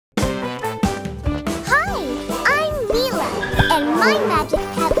My Magic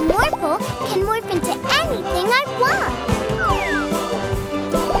Pet Morphle can morph into anything I want.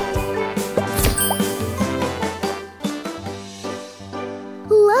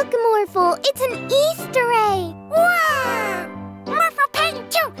 Look, Morphle, it's an Easter egg. Wow! Morphle paint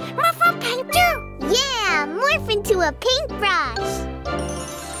too! Morphle paint too! Yeah, morph into a paintbrush.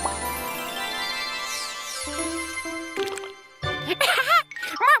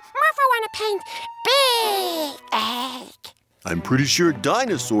 Morphle wanna paint big egg. I'm pretty sure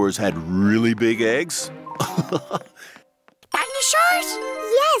dinosaurs had really big eggs. Dinosaurs?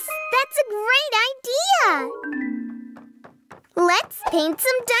 Yes, that's a great idea. Let's paint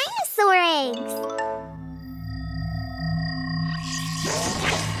some dinosaur eggs.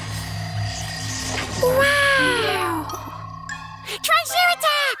 Wow!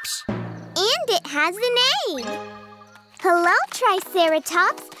 Triceratops! And it has an egg. Hello,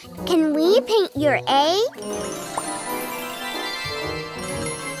 Triceratops. Can we paint your egg?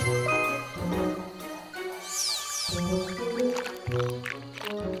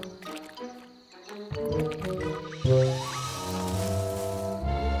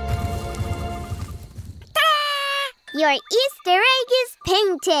 Your Easter egg is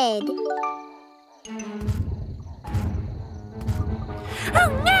painted. Oh,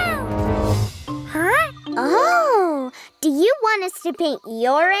 no! Huh? Oh, do you want us to paint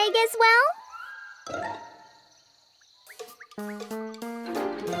your egg as well?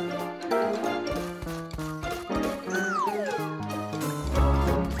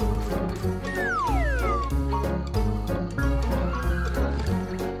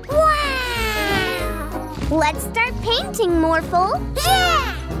 Wow! Let's start painting, Morphle.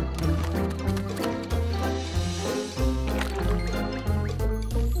 Yeah!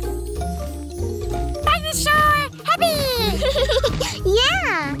 Dinosaur happy!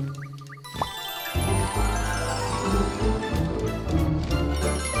 Yeah!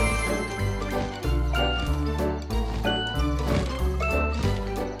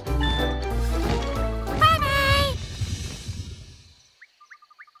 Bye-bye!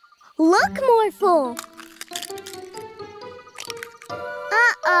 Look, Morphle!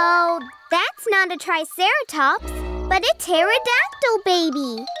 Uh-oh, that's not a Triceratops, but a pterodactyl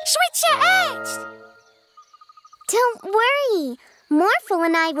baby. Switch your eggs! Don't worry. Morphle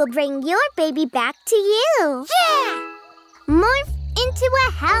and I will bring your baby back to you. Yeah! Morph into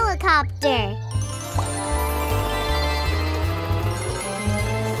a helicopter.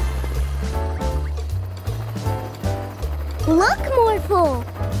 Look, Morphle.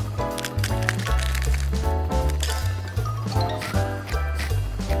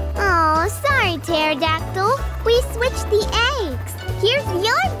 Oh, sorry, Pterodactyl. We switched the eggs. Here's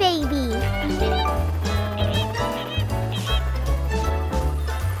your baby.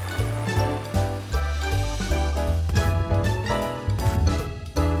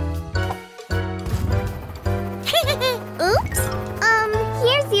 Oops.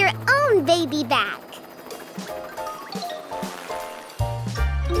 Here's your own baby back.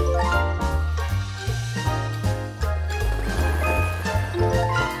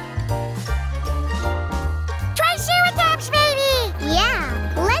 Triceratops, baby!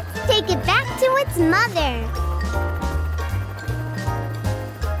 Yeah, let's take it back to its mother.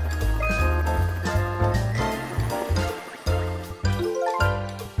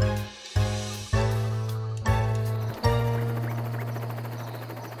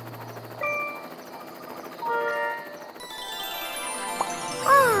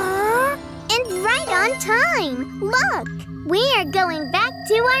 On time. Look, we are going back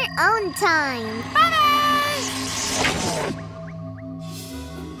to our own time. Bye-bye!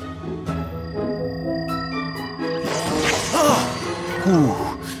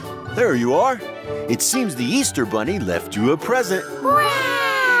 There you are. It seems the Easter Bunny left you a present.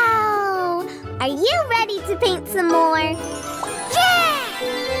 Wow! Are you ready to paint some more? Yeah!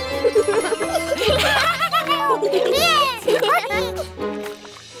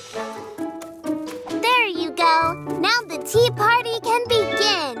 There you go. Now the tea party can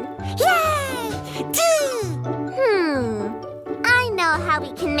begin. Yay! Tea! I know how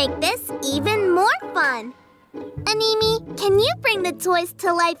we can make this even more fun. Animi, can you bring the toys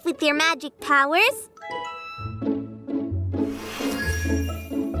to life with your magic powers?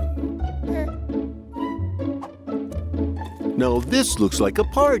 Now this looks like a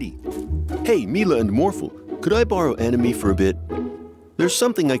party. Hey, Mila and Morphle, could I borrow Anime for a bit? There's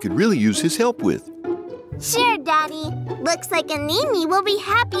something I could really use his help with. Sure, Daddy. Looks like Animi will be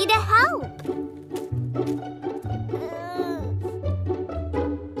happy to help.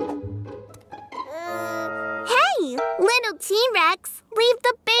 Hey, little T-Rex, leave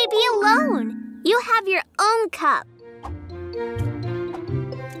the baby alone. You have your own cup.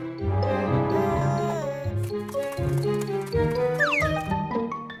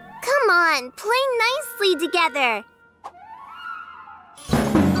 fun. Play nicely together.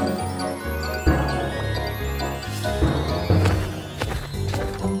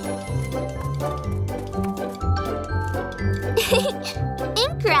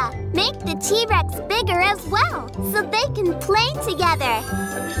 Inkra, make the T-Rex bigger as well, so they can play together.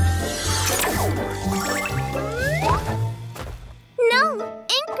 No,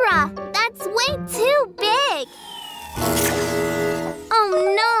 Inkra, that's way too big. Oh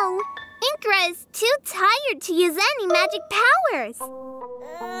no, Inkra is too tired to use any magic powers.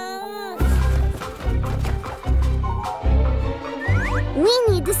 We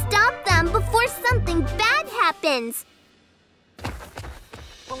need to stop them before something bad happens.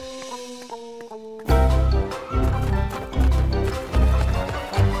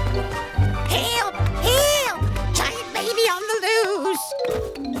 Help! Help! Giant baby on the loose!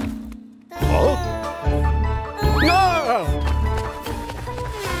 Huh? No!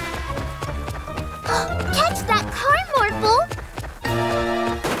 Catch that car, Morphle!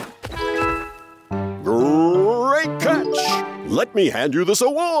 Great catch! Let me hand you this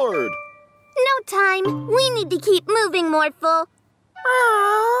award! No time. We need to keep moving, Morphle.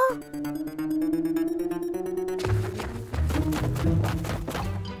 Aww.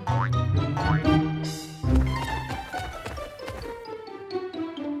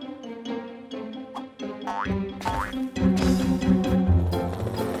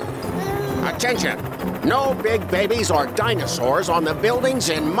 Attention! No big babies or dinosaurs on the buildings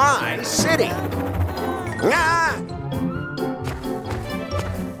in my city! Ah!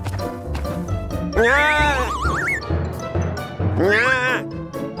 Ah! Ah!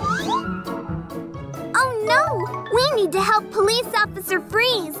 Oh no! We need to help Police Officer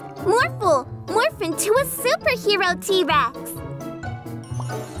Freeze. Morphle, morph into a superhero T-Rex.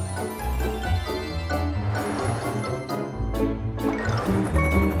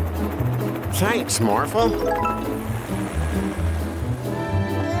 Thanks, Morphle.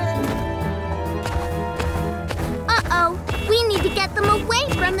 Uh-oh. We need to get them away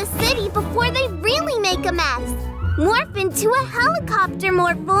from the city before they really make a mess. Morph into a helicopter,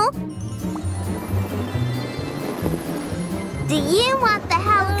 Morphle. Do you want the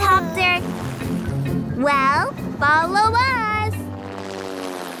helicopter? Well, follow us.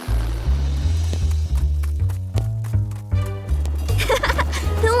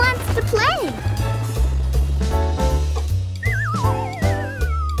 Who wants to play?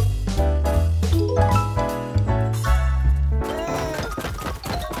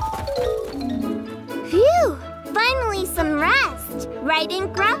 Phew! Finally some rest. Right,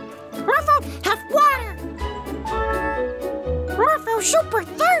 Inkra? Morphle, have water! Morphle, super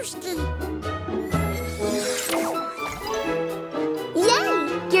thirsty! Yay!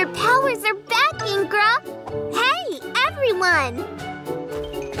 Your powers are back, Inkra! Hey, everyone!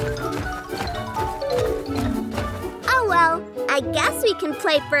 Oh well, I guess we can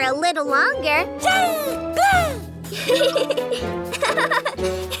play for a little longer. Yay! Play!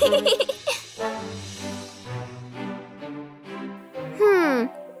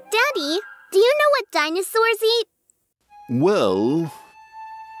 Daddy, do you know what dinosaurs eat? Well,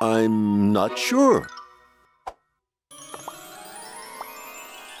 I'm not sure.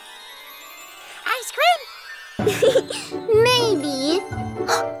 Ice cream? Maybe.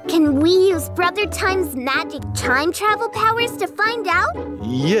 Can we use Brother Time's magic time travel powers to find out?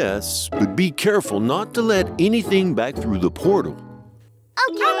 Yes, but be careful not to let anything back through the portal.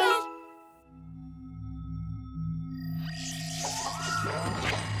 Okay.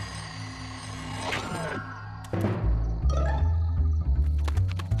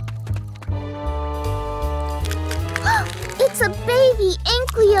 It's a baby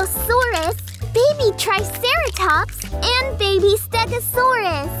Ankylosaurus, baby Triceratops, and baby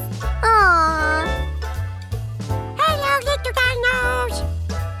Stegosaurus. Aww. Hello, little dinos!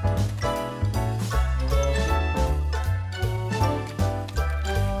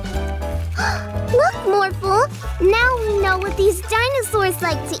 Look, Morphle. Now we know what these dinosaurs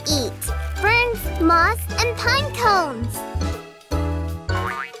like to eat. Ferns, moss, and pine cones.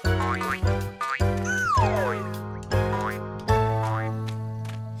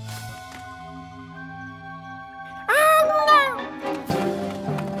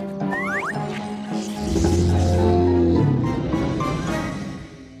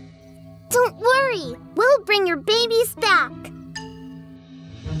 Don't worry. We'll bring your babies back.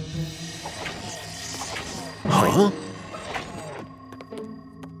 Huh?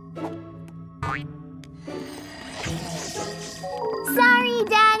 Sorry,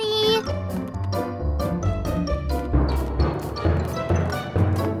 Daddy.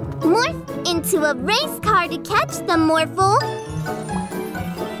 Morph into a race car to catch them, Morphle.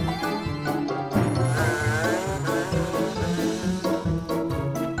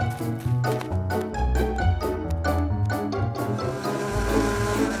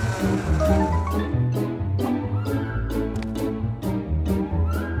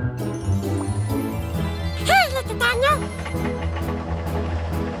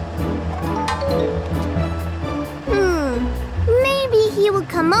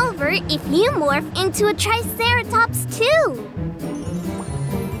 come over if you morph into a Triceratops too.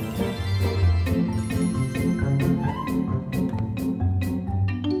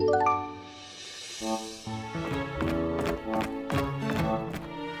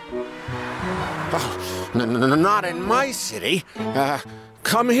 Not in my city.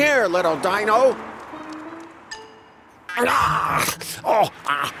 Come here, little dino. Ah! Oh,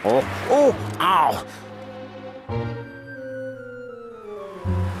 ah, oh, oh, ow.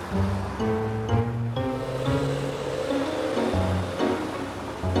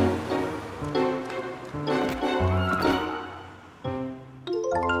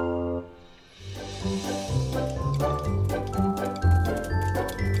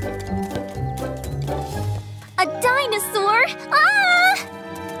 A dinosaur! Ah!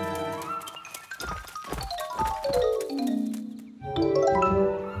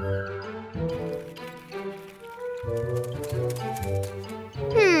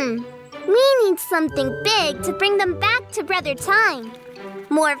 We need something big to bring them back to Brother Time.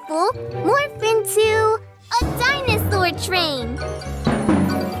 Morphle, morph into a dinosaur train.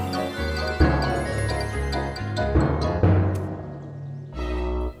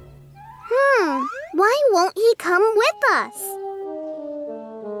 Why won't he come with us?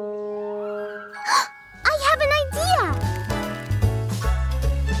 I have an idea!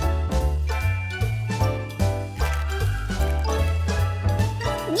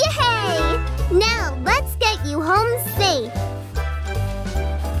 Yay! Now let's get you home safe.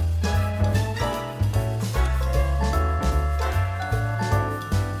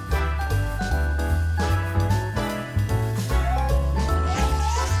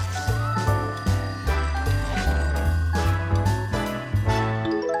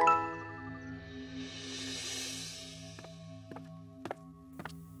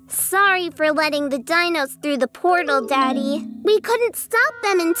 Sorry for letting the dinos through the portal, Daddy. We couldn't stop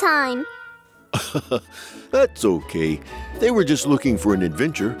them in time. That's okay. They were just looking for an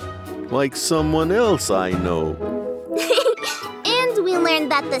adventure, like someone else I know. And we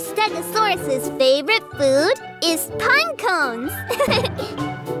learned that the Stegosaurus's favorite food is pine cones.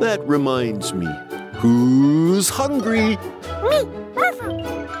 That reminds me. Who's hungry? Me, Morphle.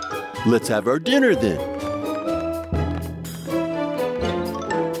 Let's have our dinner then.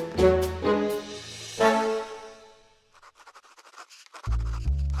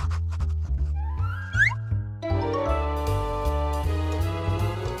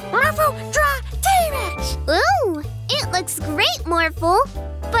 Morphle, draw T-Rex. Ooh, it looks great, Morphle,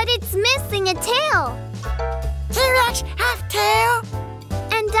 but it's missing a tail. T-Rex have tail.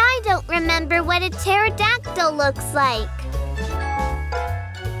 And I don't remember what a pterodactyl looks like.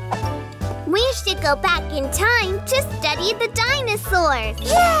 We should go back in time to study the dinosaurs.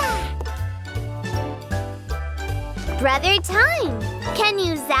 Yeah. Brother Time, can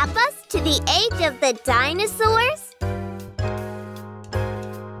you zap us to the age of the dinosaurs?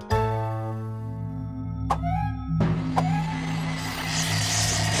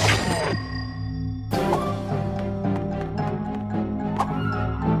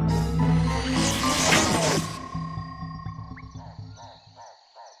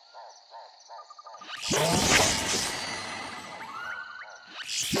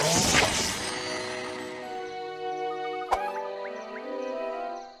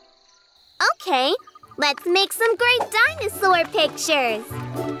 Okay, let's make some great dinosaur pictures.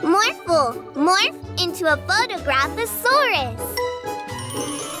 Morphle, morph into a photographosaurus.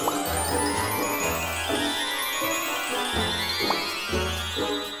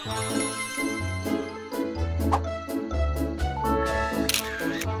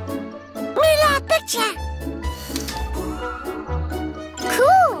 Mila picture.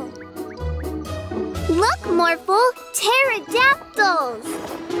 Cool! Look, Morphle, pterodactyls.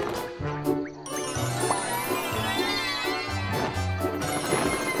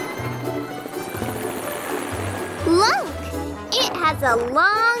 Look! It has a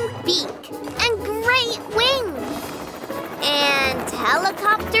long beak and great wings. And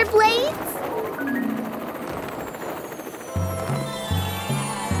helicopter blades?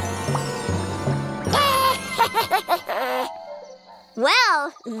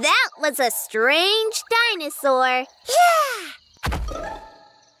 Well, that was a strange dinosaur. Yeah.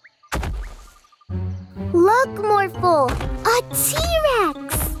 Look, Morphle, a T-Rex.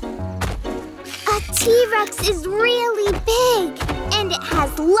 A T-Rex is really big, and it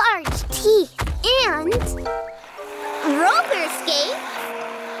has large teeth and roller skates.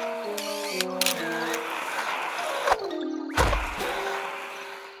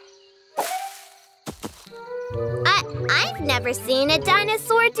 I've never seen a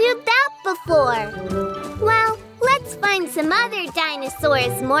dinosaur do that before. Well, let's Let's find some other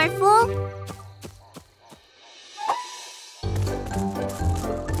dinosaurs, Morphle.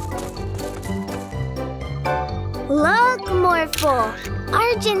 Look, Morphle!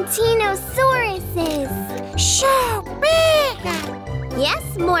 Argentinosauruses! So big! Yes,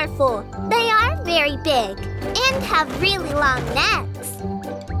 Morphle. They are very big and have really long necks.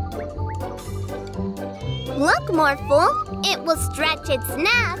 Look, Morphle. It will stretch its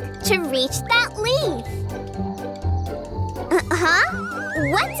neck to reach that leaf. Huh?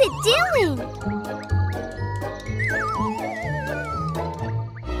 What's it doing?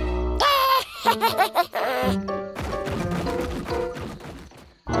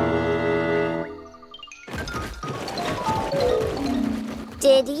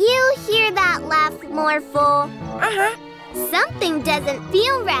 Did you hear that laugh, Morphle? Uh-huh. Something doesn't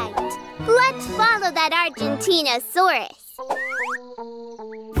feel right. Let's follow that Argentinosaurus.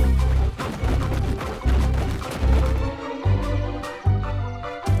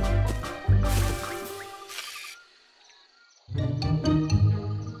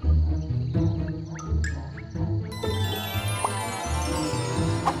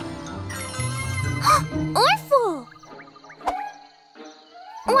 Orphle!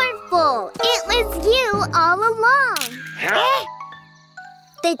 Orphle, it was you all along. Huh?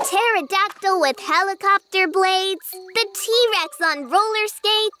 The pterodactyl with helicopter blades, the T-Rex on roller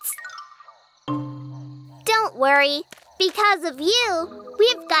skates. Don't worry, because of you,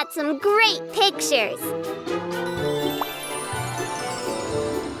 we've got some great pictures.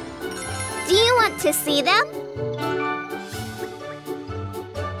 Do you want to see them?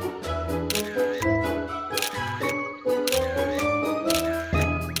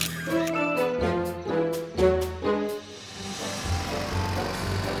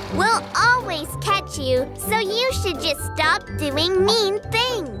 We'll always catch you, so you should just stop doing mean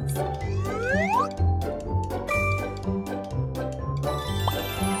things.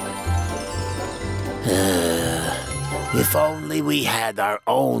 If only we had our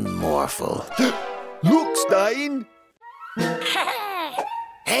own Morphle. Look, Stein!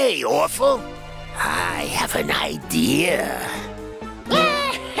 Hey, Orphle. I have an idea.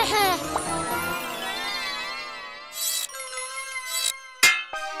 Yeah.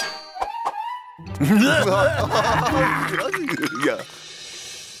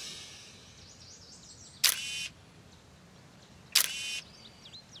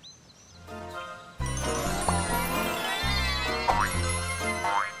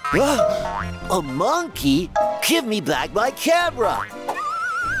 A monkey? Give me back my camera.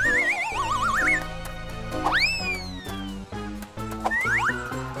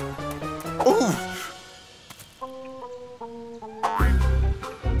 Oh!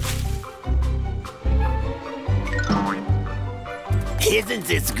 Isn't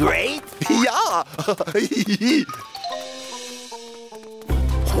this great? Yeah!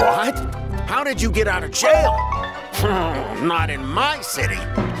 What? How did you get out of jail? Not in my city.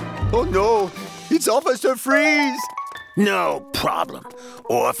 Oh no! It's Officer Freeze! No problem.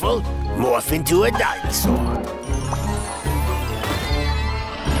 Orphle, morph into a dinosaur.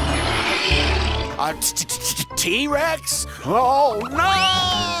 A T-Rex? Oh, no!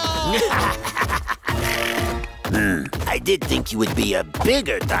 I did think you would be a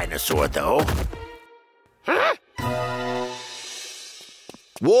bigger dinosaur, though.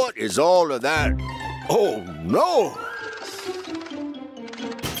 What is all of that? Oh no!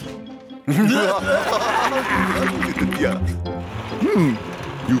 Yeah.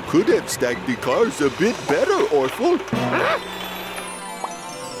 You could have stacked the cars a bit better, Orphle.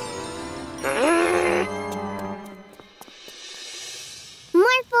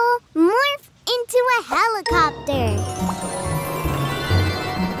 Morphle, morph into a helicopter.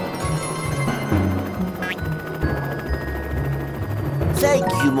 Thank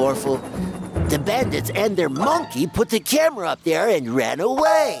you, Morphle. The bandits and their monkey put the camera up there and ran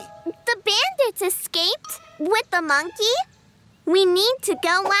away. The bandits escaped with the monkey? We need to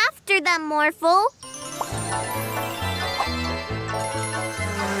go after them, Morphle.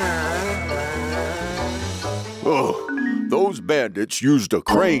 Oh, those bandits used a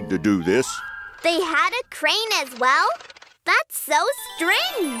crane to do this. They had a crane as well? That's so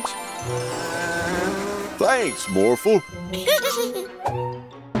strange. Thanks, Morphle.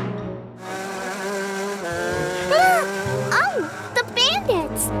 Oh, the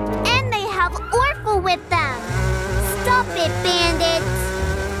bandits! And they have Orphle with them. Stop it, bandits!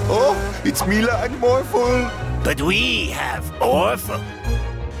 Oh, it's Mila and Morphle. But we have Orphle.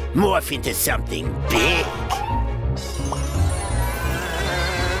 Morph into something big.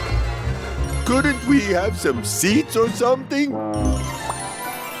 Couldn't we have some seats or something?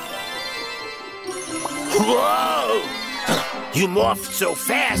 Whoa! You morphed so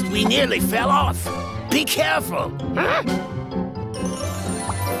fast we nearly fell off. Be careful. Huh?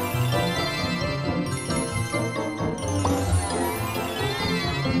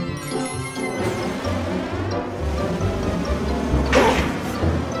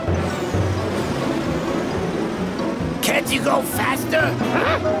 Can't you go faster?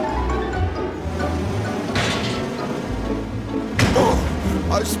 Huh?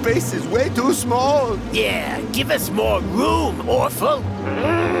 Our space is way too small. Yeah, give us more room, Orphle.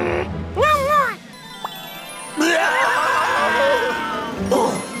 No more.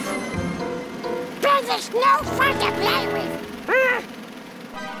 This is no fun to play with.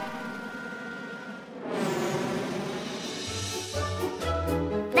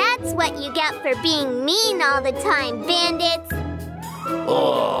 That's what you get for being mean all the time, bandits.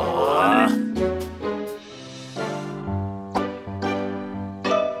 Oh.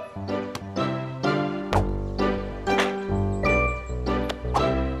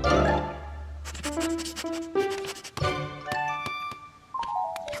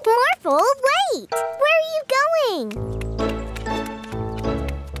 Morphle, wait! Where are you going?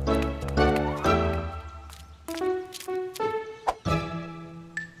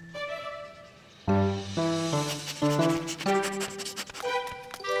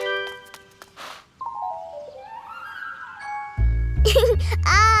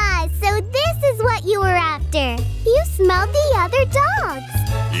 Ah, so this is what you were after. You smelled the other dogs.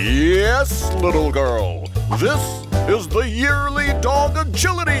 Yes, little girl. This is the yearly dog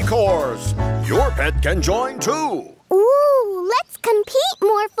agility course. Your pet can join too. Ooh, let's compete,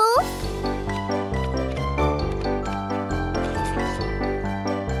 Morphle.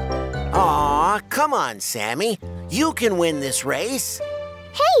 Aw, come on, Sammy. You can win this race.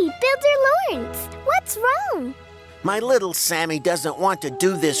 Hey, Builder Lawrence, what's wrong? My little Sammy doesn't want to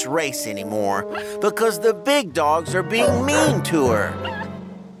do this race anymore because the big dogs are being mean to her.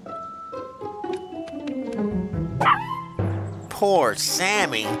 Poor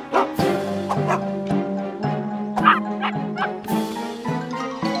Sammy.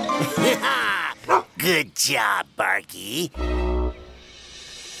 Good job, Barky.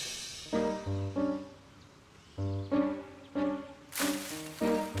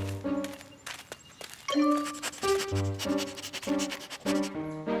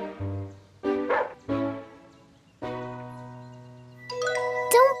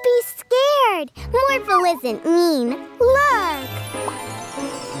 Don't be scared. Morphle isn't mean. Look.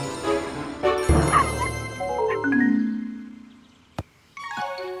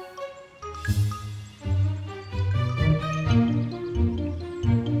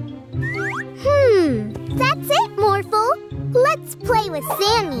 That's it, Morphle. Let's play with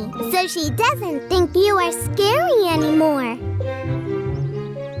Sammy so she doesn't think you are scary anymore.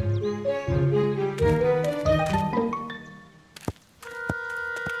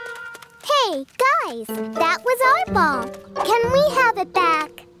 Hey, guys, that was our ball. Can we have it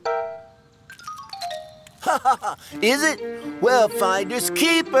back? Is it? Well, finders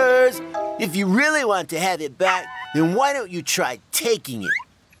keepers. If you really want to have it back, then why don't you try taking it?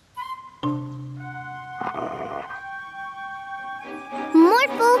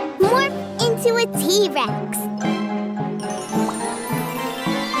 Morphle, morph into a T-Rex.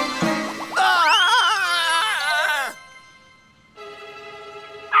 Ah!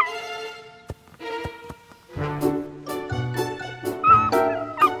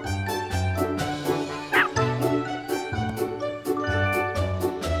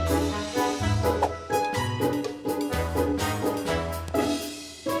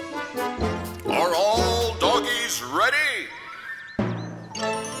 Are all doggies ready?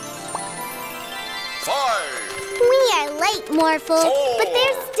 5. We are late, Morphle, 4. but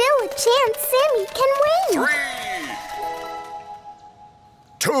there's still a chance Sammy can win. 3,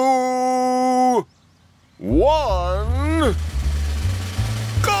 2, 1,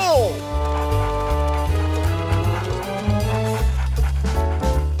 go!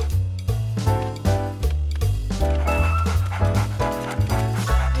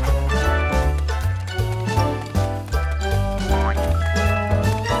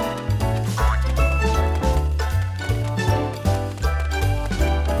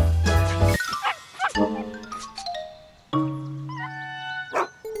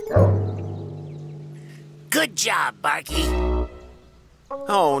 Good job, Barky.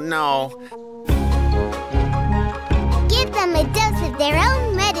 Oh, no. Give them a dose of their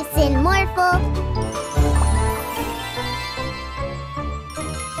own medicine, Morphle.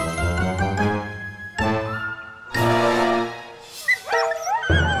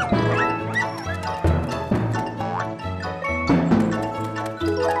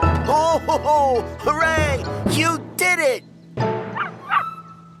 Oh, ho, ho, hooray! You did it!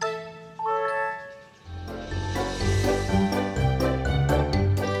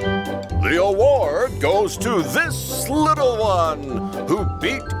 goes to this little one who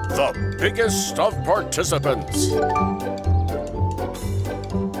beat the biggest of participants.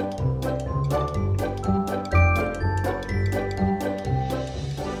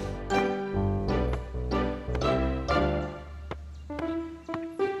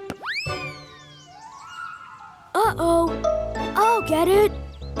 Uh-oh. I'll get it.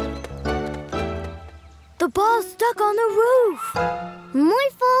 The ball's stuck on the roof.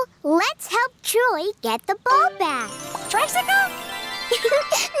 Morphle, let's help Troy get the ball back. Tricycle?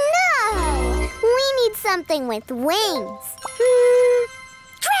 No! We need something with wings.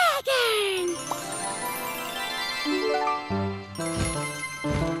 Dragon!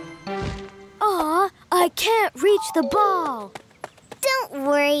 Aw, I can't reach the ball. Don't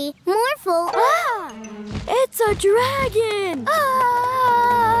worry, Morphle. Ah! It's a dragon!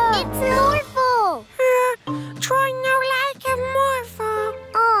 Ah! It's Morphle. Troy no like a Morphle.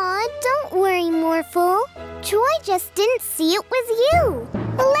 Aw, don't worry, Morphle. Troy just didn't see it was you.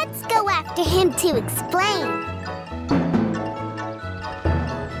 Let's go after him to explain.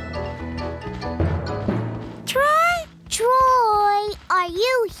 Troy? Troy, are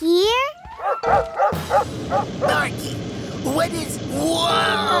you here? Marky, what is...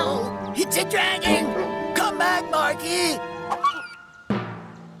 Whoa! It's a dragon! Come back, Marky!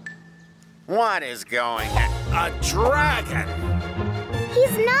 What is going on? A dragon?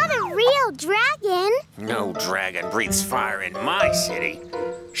 He's not a real dragon. No dragon breathes fire in my city.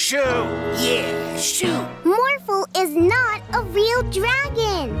 Shoo! Yeah, shoot! Morphle is not a real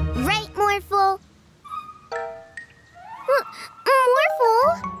dragon. Right, Morphle?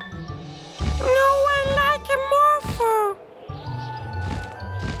 Morphle? No one like a Morphle.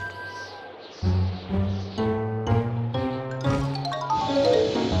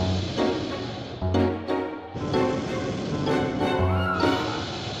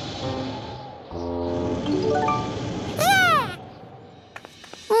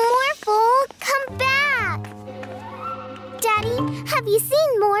 Morphle, come back. Daddy, have you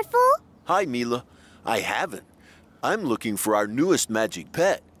seen Morphle? Hi, Mila. I haven't. I'm looking for our newest magic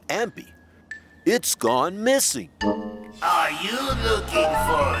pet, Ampy. It's gone missing. Are you looking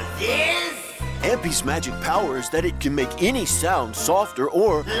for this? Ampy's magic power is that it can make any sound softer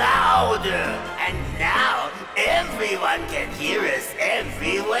or... Louder! And now everyone can hear us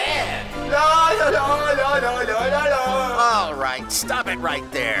everywhere. All right, stop it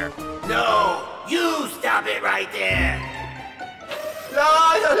right there. No, you stop it right there.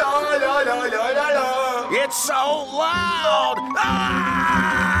 It's so loud! Ah!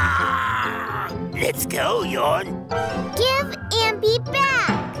 Let's go, Yorn. Give Ampy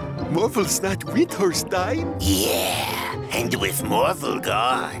back. Morphle's not with her, Stein. Yeah, and with Morphle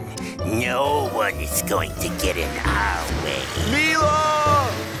gone, no one is going to get in our way. Mila!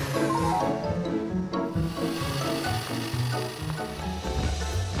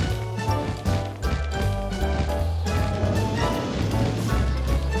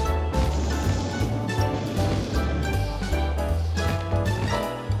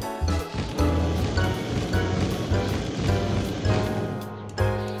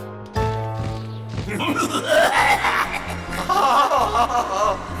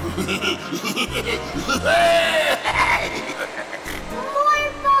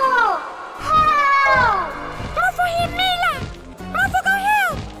 Morphle! Help! Morphle hit Mila. Morphle go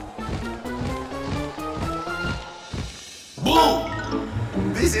help.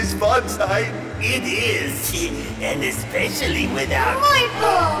 Boom! This is fun, Stein. It is, and especially without...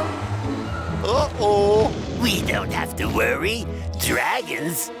 Morphle! Uh-oh. We don't have to worry.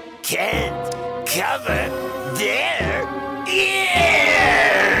 Dragons can't cover their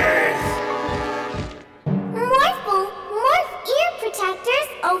ears! Morphle, morph ear protectors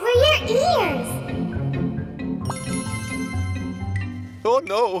over your ears. Oh,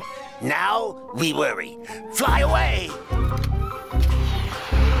 no. Now we worry. Fly away!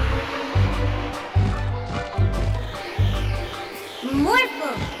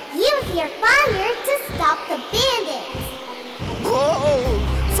 Morphle, use your fire to stop the bandits. Whoa!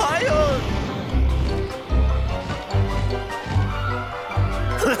 Fire!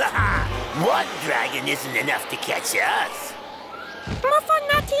 One dragon isn't enough to catch us. Morphle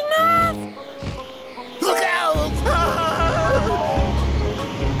not enough. Look out!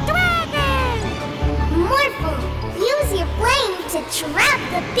 Dragon. Morphle, use your flame to trap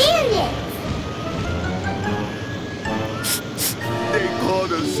the bandits. They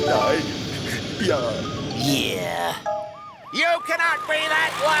caught us, Stein. Yeah. Yeah. You cannot be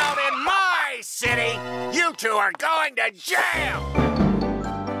that loud in my city! You two are going to jail!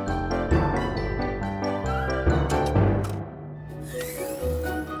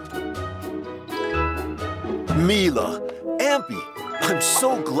 Mila, Ampy, I'm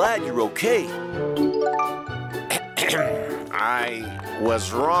so glad you're okay. I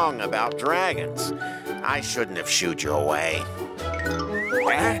was wrong about dragons. I shouldn't have shooed you away.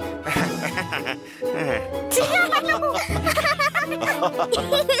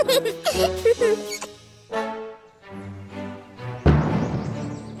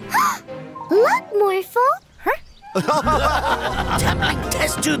 Look, Morphle. Tumbling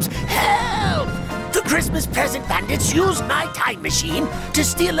test tubes, help! The Christmas present bandits used my time machine to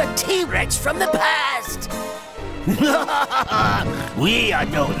steal a T-Rex from the past. We are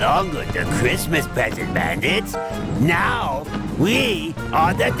no longer the Christmas present bandits. Now, we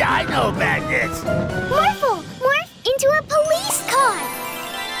are the Dino Bandits. Morphle, morph into a police car.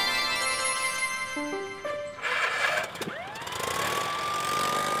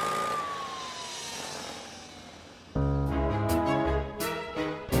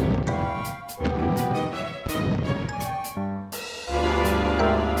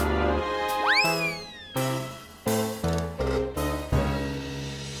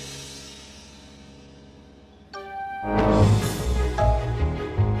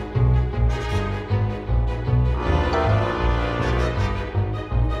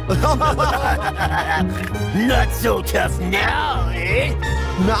 Not so tough now, eh?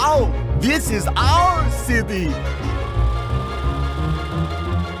 Now, this is our city.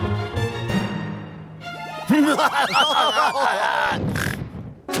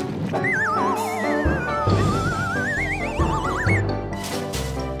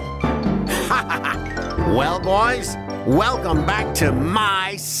 Well, boys, welcome back to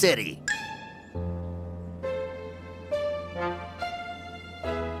my city.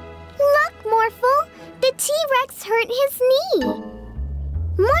 Look, Morphle. The T-Rex hurt his knee.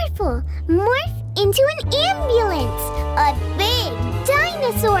 Morphle, morph into an ambulance. A big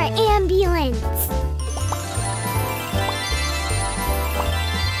dinosaur ambulance.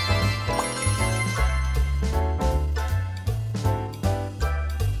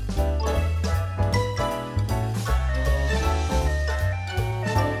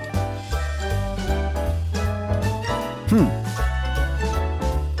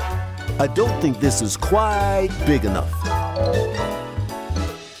 I don't think this is quite big enough.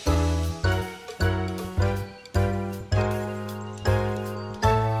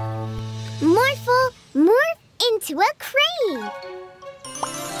 Morphle, morph into a crane.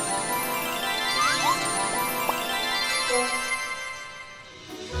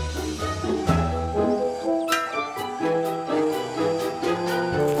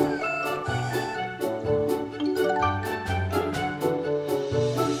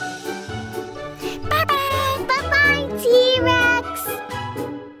 Bye-bye, T-Rex.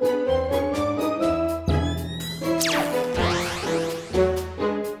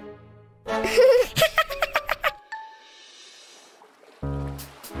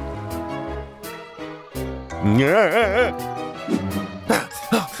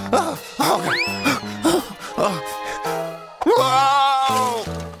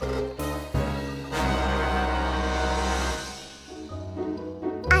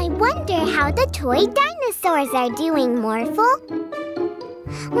 I wonder how the toy dinosaurs are doing, Morphle.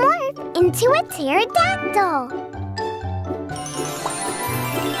 Morph into a pterodactyl.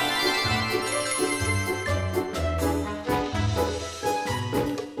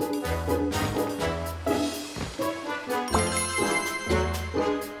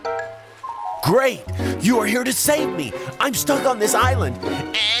 Great! You are here to save me. I'm stuck on this island,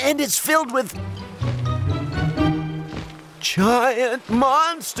 and it's filled with giant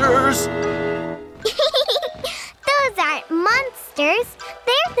monsters. Those aren't monsters.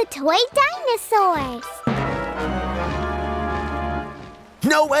 They're the toy dinosaurs.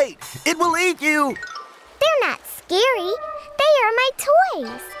 No, wait! It will eat you! They're not scary. They are my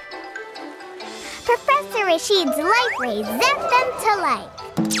toys. Professor Rashid's life ray zap them to life.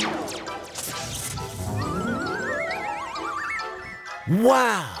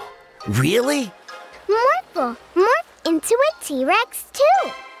 Wow! Really? Morphle, morph into a T-Rex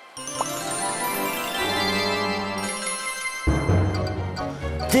too.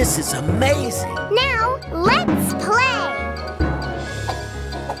 This is amazing! Now, let's play.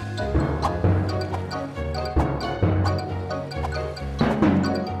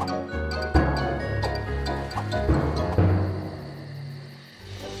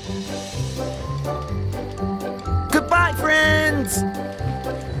 Goodbye, friends!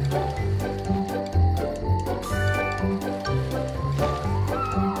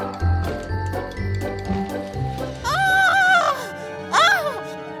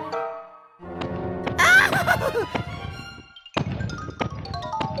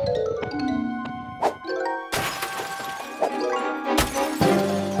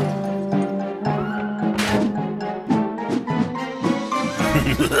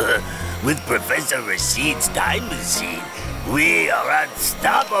 With Professor Rashid's time machine, we are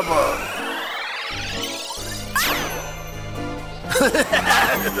unstoppable.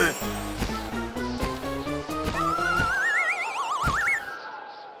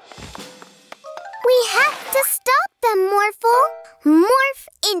 We have to stop them, Morphle. Morph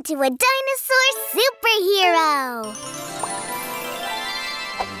into a dinosaur superhero.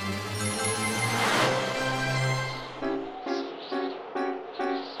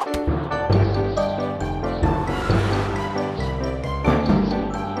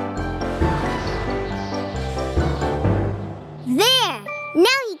 There!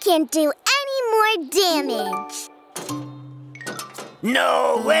 Now he can't do any more damage.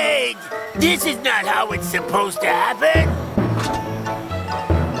 No, wait! This is not how it's supposed to happen!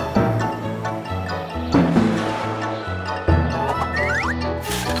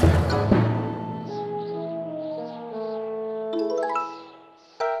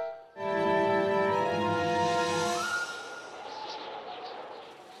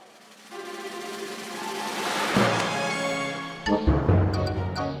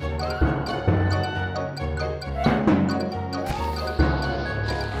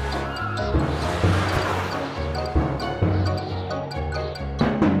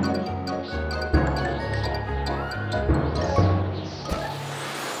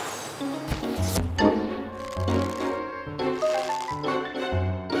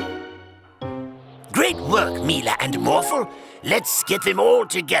 Great work, Mila and Morphle. Let's get them all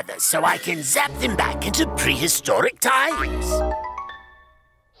together so I can zap them back into prehistoric times.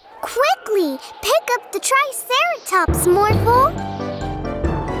 Quickly, pick up the Triceratops, Morphle.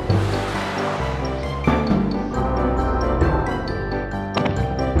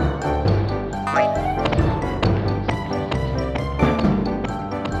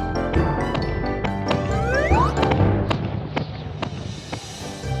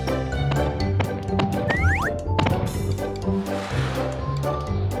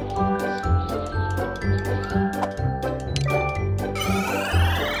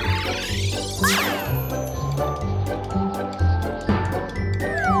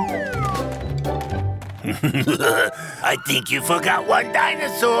 I think you forgot one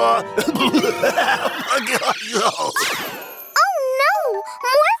dinosaur. Oh no,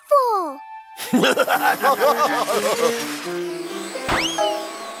 Morphle!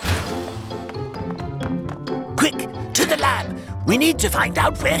 Quick, to the lab. We need to find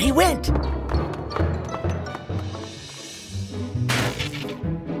out where he went.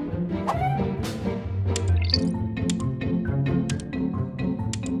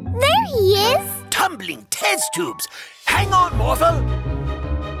 There he is! Tumbling test tubes. Hang on, Morphle.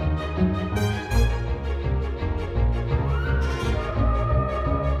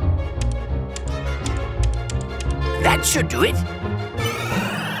 That should do it.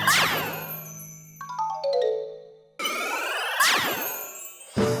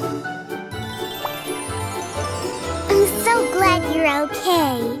 I'm so glad you're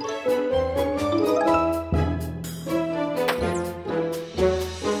okay.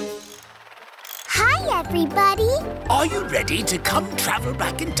 Everybody. Are you ready to come travel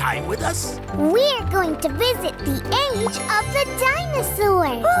back in time with us? We're going to visit the age of the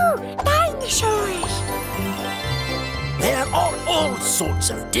dinosaurs. Ooh, dinosaurs! There are all sorts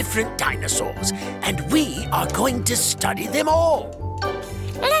of different dinosaurs, and we are going to study them all.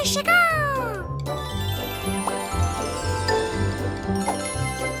 Let's go!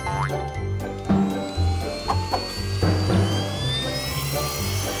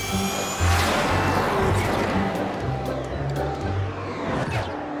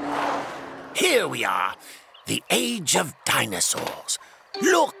 Here we are, the age of dinosaurs.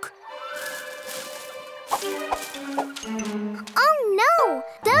 Look! Oh no!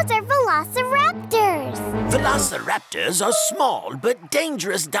 Those are velociraptors! Velociraptors are small but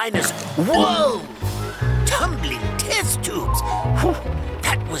dangerous dinosaurs. Whoa! Tumbling test tubes. Whew,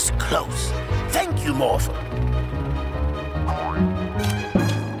 that was close. Thank you, Morphle.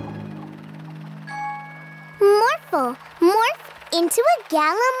 Morphle, morph into a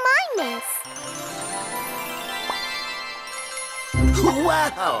Gallimimus.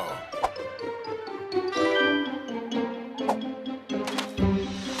 Wow!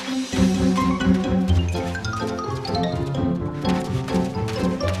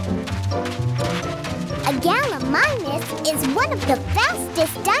 A Gallimimus is one of the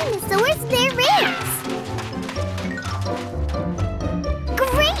fastest dinosaurs there is.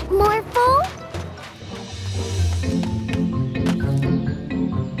 Great, Morphle!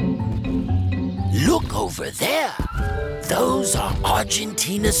 Look over there. Those are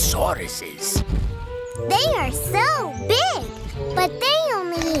Argentinasauruses. They are so big. but they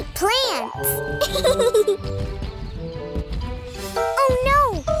only eat plants. Oh no!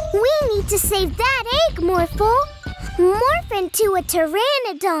 We need to save that egg, Morphle. Morph into a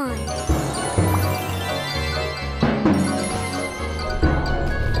pteranodon.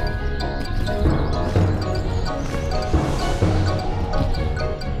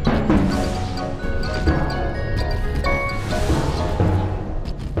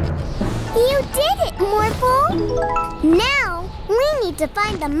 You did it, Morphle! Now, we need to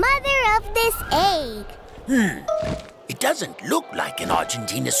find the mother of this egg. It doesn't look like an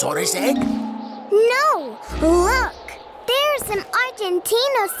Argentinosaurus egg. No! Look! There's some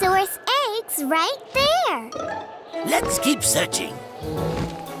Argentinosaurus eggs right there. Let's keep searching.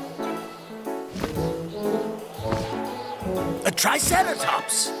 A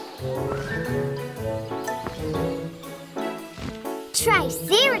Triceratops.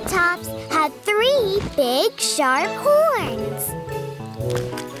 Triceratops had 3 big, sharp horns.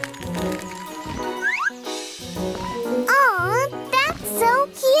 Aw, that's so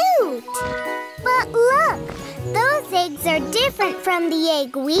cute! But look, those eggs are different from the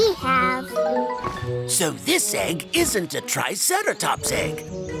egg we have. So this egg isn't a Triceratops egg.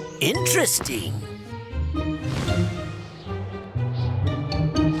 Interesting.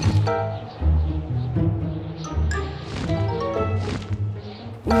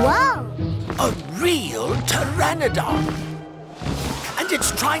 Whoa! A real pteranodon. And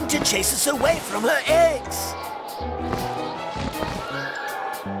it's trying to chase us away from her eggs.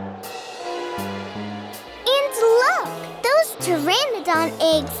 And look! Those pteranodon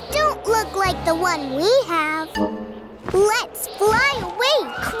eggs don't look like the one we have. Let's fly away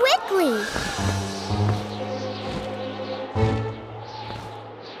quickly!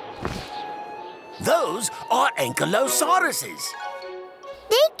 Those are ankylosauruses.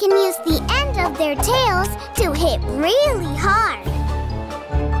 They can use the end of their tails to hit really hard.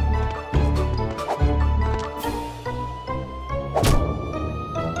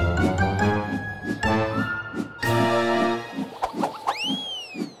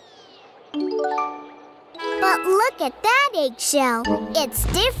 But look at that eggshell. It's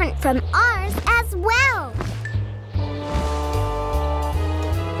different from ours as well.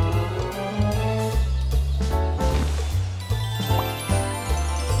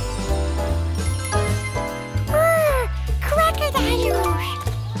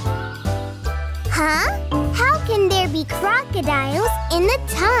 Huh? How can there be crocodiles in the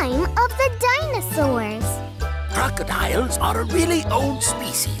time of the dinosaurs? Crocodiles are a really old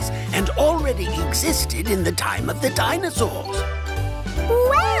species and already existed in the time of the dinosaurs.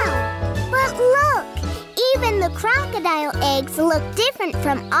 Wow! But look! Even the crocodile eggs look different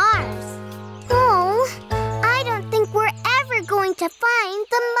from ours. Oh, I don't think we're ever going to find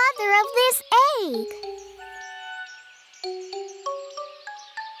the mother of this egg.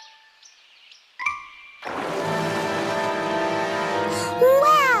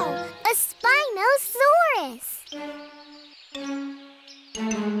 Wow! A Spinosaurus!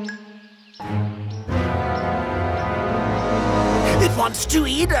 It wants to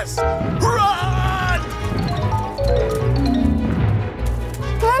eat us. Run!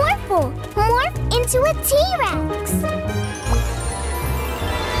 Morphle! Morph into a T-Rex!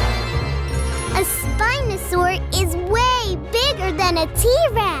 A Spinosaur is way bigger than a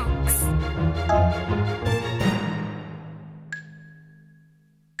T-Rex!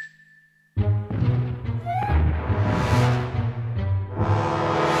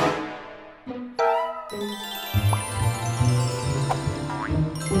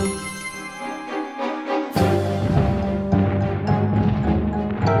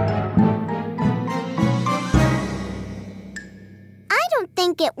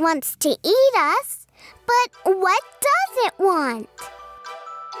 It wants to eat us, but what does it want?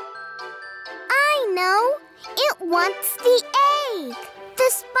 I know! It wants the egg!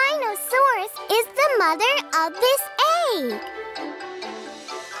 The Spinosaurus is the mother of this egg!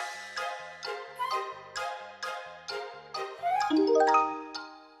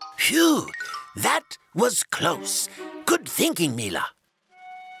 Phew! That was close. Good thinking, Mila.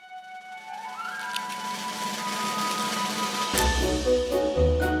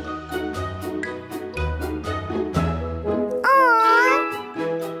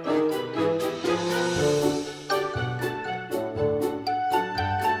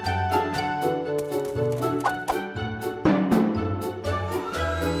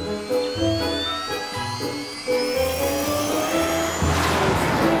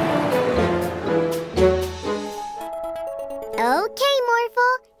 Okay,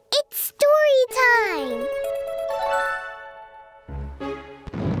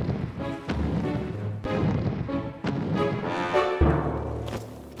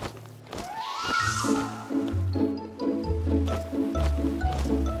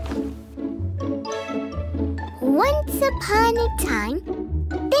 upon a time,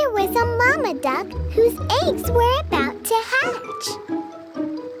 there was a mama duck whose eggs were about to hatch.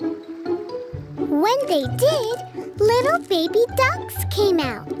 When they did, little baby ducks came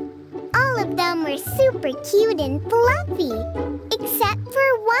out. All of them were super cute and fluffy, except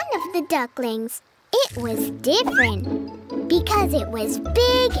for one of the ducklings. It was different because it was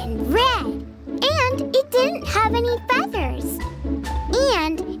big and red, and it didn't have any feathers.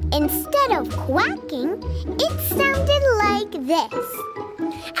 And instead of quacking, it sounded like this.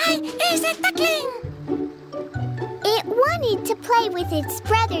 Is it duckling? It wanted to play with its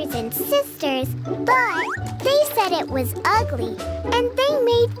brothers and sisters, but they said it was ugly, and they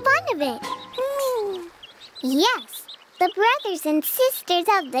made fun of it. Yes, the brothers and sisters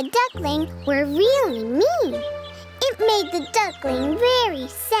of the duckling were really mean. It made the duckling very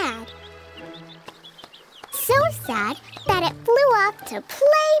sad. So sad that it flew off to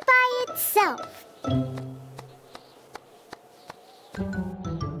play by itself.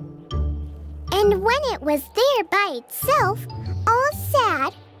 And when it was there by itself, all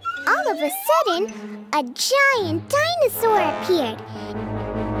sad, all of a sudden, a giant dinosaur appeared.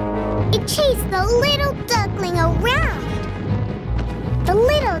 It chased the little duckling around. The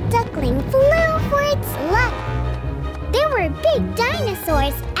little duckling flew for its life. There were big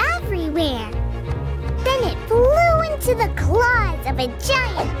dinosaurs everywhere. Then it flew into the claws of a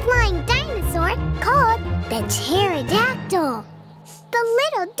giant flying dinosaur called the pterodactyl. The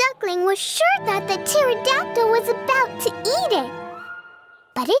little duckling was sure that the pterodactyl was about to eat it.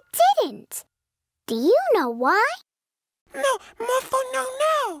 But it didn't. Do you know why? No, Morphle,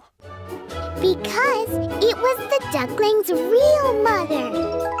 no. Because it was the duckling's real mother.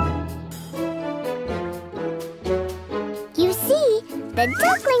 You see, the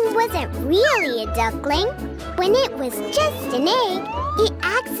duckling wasn't really a duckling. When it was just an egg, it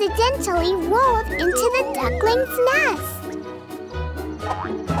accidentally rolled into the duckling's nest.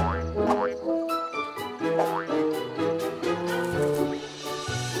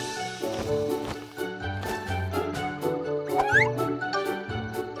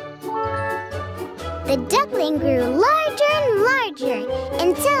 The duckling grew larger and larger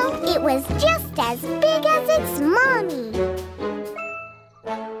until it was just as big as its mommy.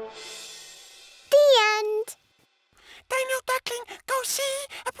 The end. Dino duckling, go see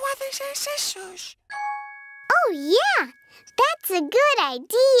brothers and sisters. Oh, yeah, that's a good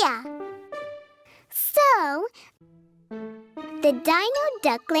idea. So, the Dino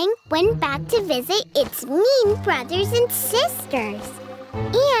duckling went back to visit its mean brothers and sisters.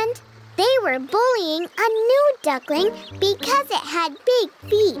 And they were bullying a new duckling because it had big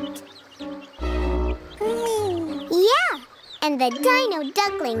feet. Yeah, and the Dino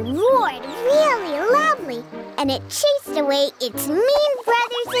duckling roared really loudly, and it chased away its mean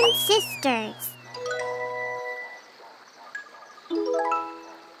brothers and sisters.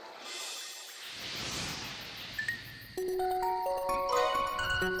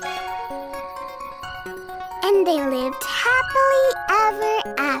 And they lived happily ever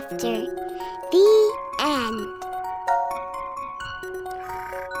after. The end.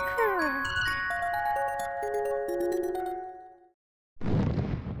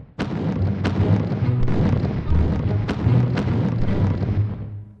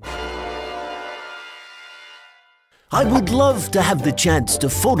 I would love to have the chance to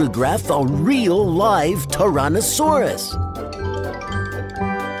photograph a real live Tyrannosaurus.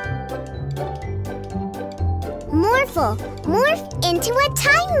 Morphle, morph into a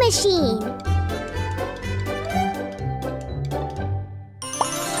time machine.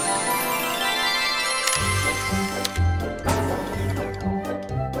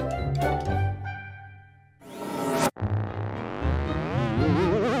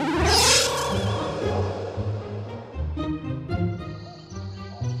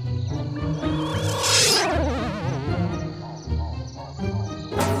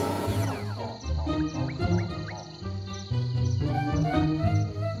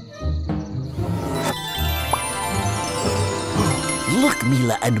 Look,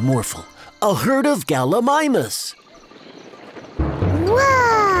 Mila and Morphle, a herd of gallimimus.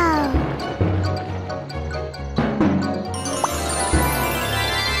 Wow!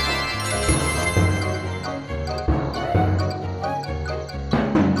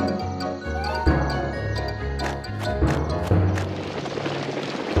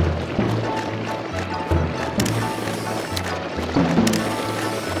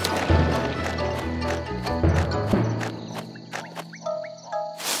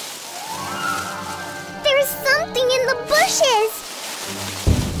 There's something in the bushes!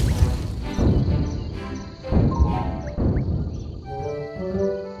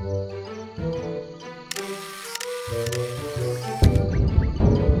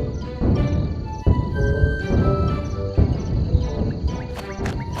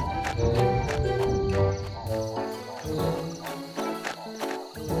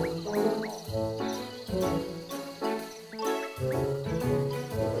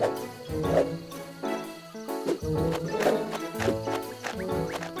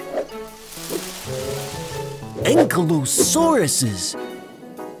 Ankylosauruses.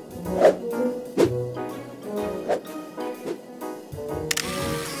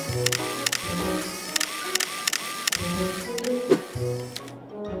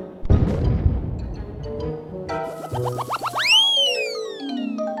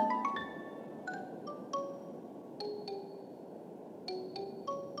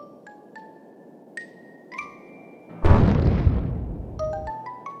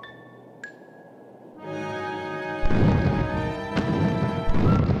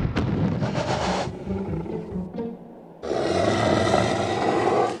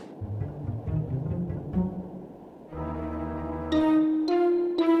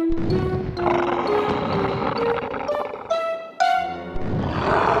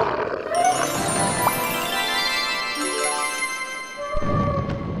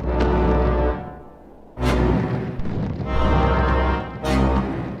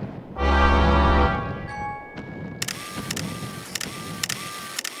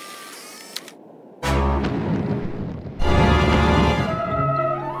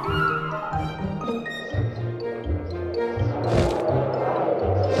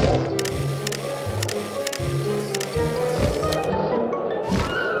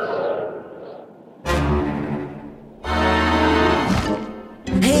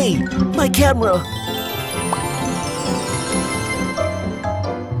 My camera!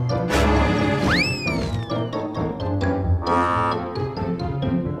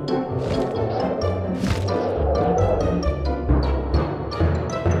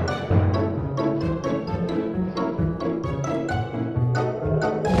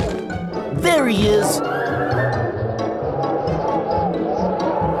 There he is!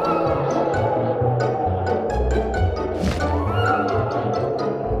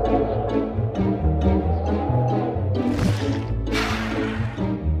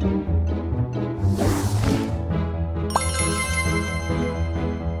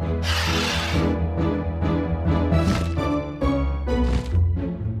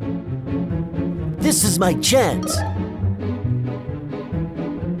 This is my chance.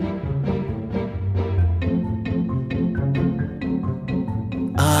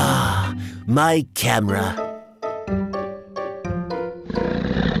 Ah, my camera.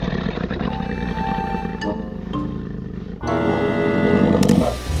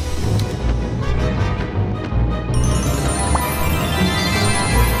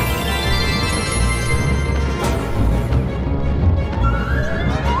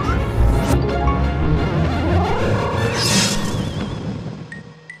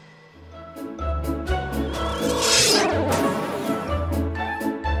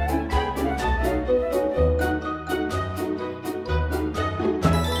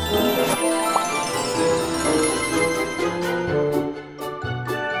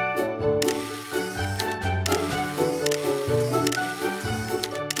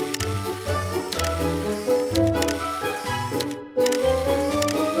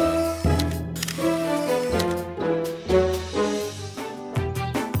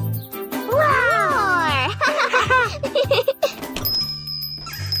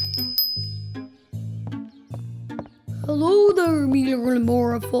 Hello there, Mila and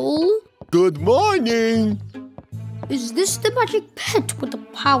Morphle. Good morning. Is this the magic pet with the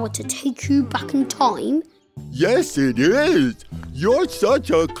power to take you back in time? Yes, it is. You're such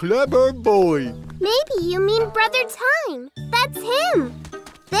a clever boy. Maybe you mean Brother Time. That's him.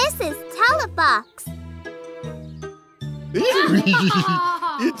 This is Telefox.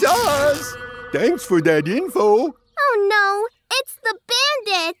 It does. Thanks for that info. Oh no, it's the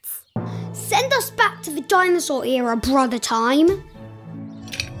bandits. Send us back to the dinosaur era, Brother Time.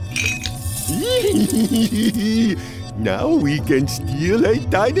 Now we can steal a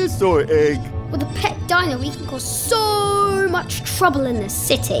dinosaur egg. With a pet dino, we can cause so much trouble in the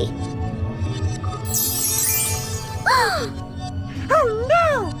city. Oh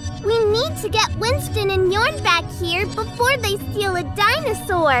no! We need to get Winston and Yorn back here before they steal a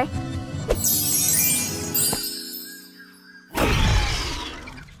dinosaur.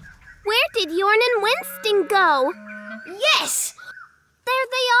 Where did Yorn and Winston go? Yes! There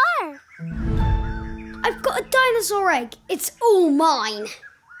they are. I've got a dinosaur egg. It's all mine.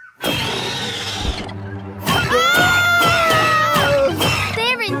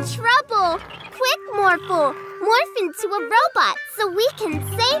 They're in trouble. Quick, Morphle. Morph into a robot so we can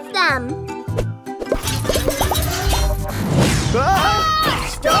save them.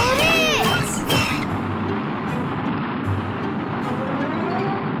 Stop it!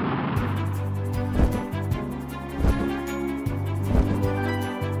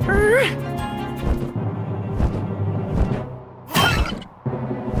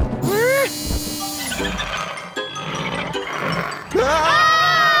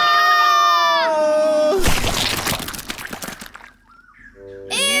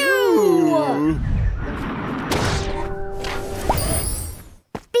 Ew!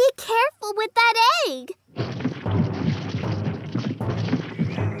 Be careful with that egg.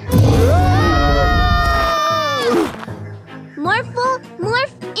 Morphle,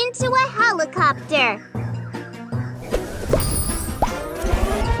 morph into a helicopter.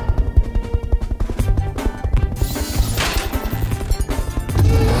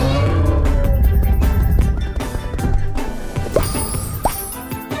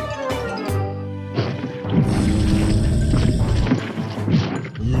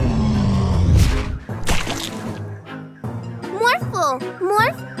 Morphle,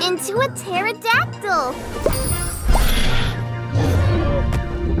 morph into a pterodactyl.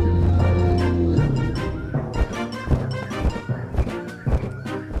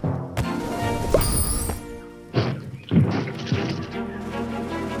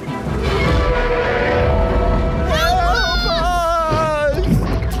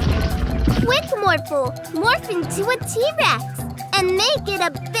 Morphle, morph into a T-Rex and make it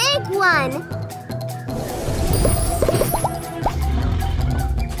a big one.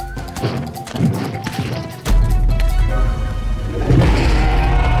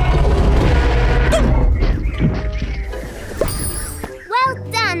 Well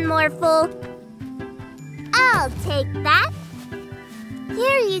done, Morphle. I'll take that.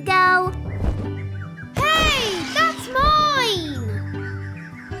 Here you go. Hey, that's mine!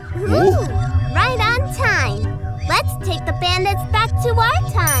 Ooh. Right on time. Let's take the bandits back to our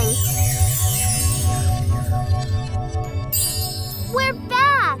time. We're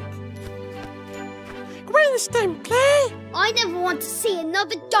back. Winston, play. I never want to see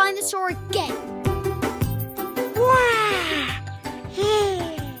another dinosaur again. Woohoo!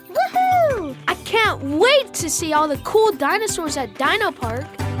 I can't wait to see all the cool dinosaurs at Dino Park.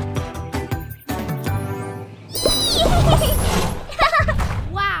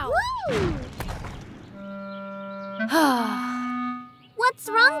 Wow. What's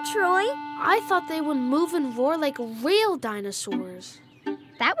wrong, Troy? I thought they would move and roar like real dinosaurs.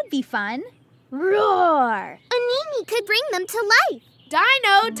 That would be fun. Roar! Animi could bring them to life.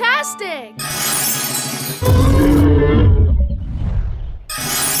 Dino-tastic!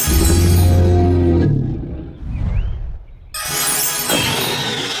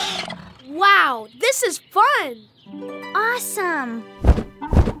 Wow, this is fun! Awesome!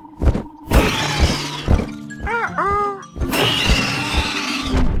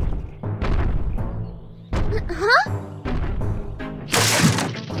 Huh?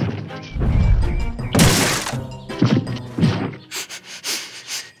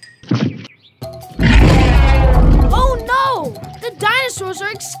 Oh no! The dinosaurs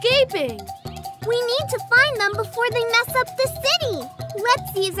are escaping! We need to find them before they mess up the city.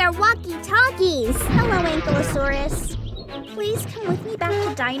 Let's use our walkie-talkies. Hello, Ankylosaurus. Please come with me back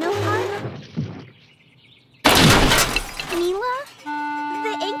to Dino Park. Mila,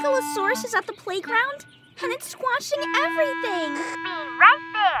 the Ankylosaurus is at the playground, and it's squashing everything. Be right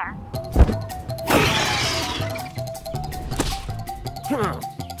there.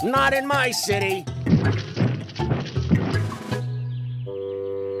 Not in my city.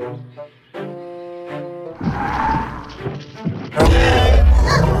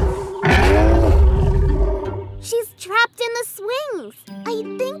 She's trapped in the swings. I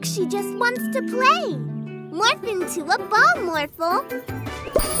think she just wants to play. Morph into a ball, Morphle.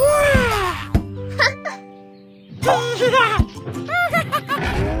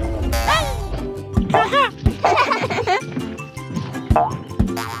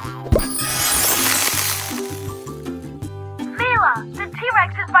 Mila, the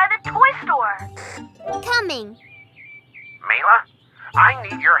T-Rex is by the toy store. Coming. Mila, I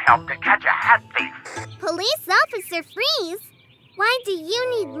need your help to catch a hat thief. Police Officer Freeze, why do you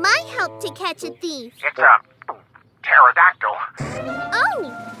need my help to catch a thief? It's a pterodactyl.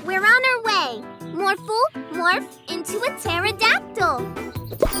 Oh, we're on our way. Morphle, morph into a pterodactyl.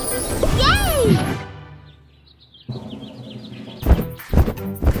 Yay!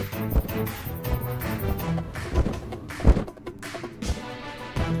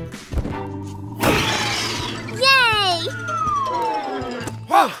 Yay!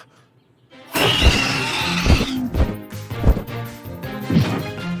 Oh,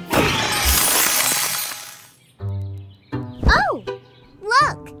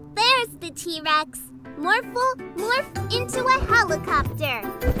 look, there's the T-Rex. Morphle, morph into a helicopter.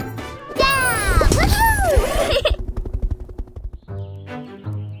 Yeah! Woohoo!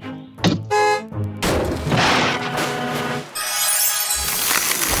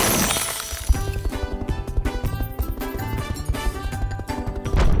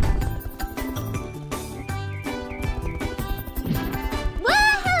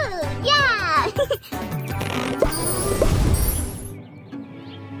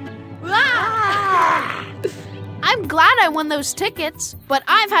 I won those tickets, but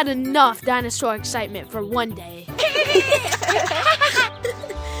I've had enough dinosaur excitement for one day.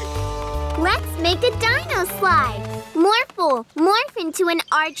 Let's make a dino slide. Morphle, morph into an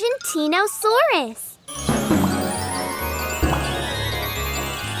Argentinosaurus.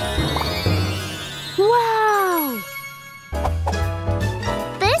 Wow!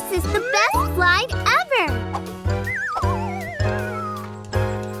 This is the best slide ever.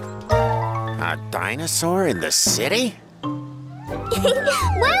 A dinosaur in the city?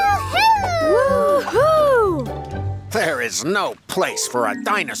 Woohoo! Woohoo! There is no place for a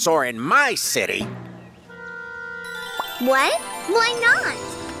dinosaur in my city. What? Why not?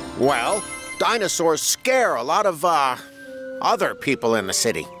 Well, dinosaurs scare a lot of, other people in the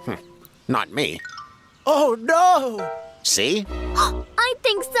city. Not me. Oh, no! See? I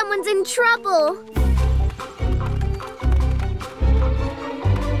think someone's in trouble.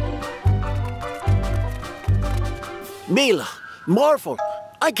 Mila, Morphle,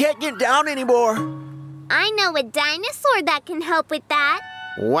 I can't get down anymore. I know a dinosaur that can help with that.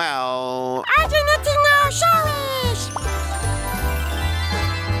 Well... Argentinosaurus!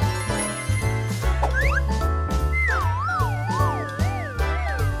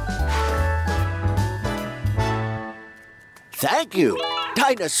 Thank you.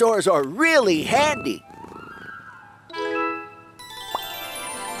 Dinosaurs are really handy.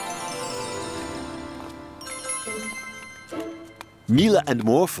 Mila and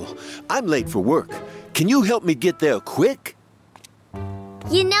Morphle, I'm late for work. Can you help me get there quick?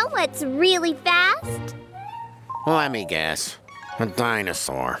 You know what's really fast? Let me guess. A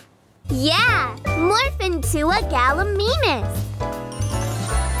dinosaur. Yeah, morph into a Gallimimus.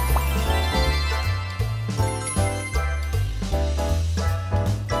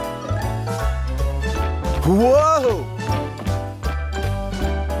 Whoa!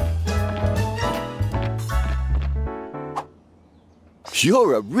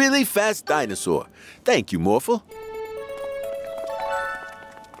 You're a really fast dinosaur. Thank you, Morphle.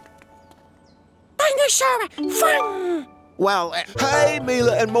 Dinosaur fun! Well, Hey,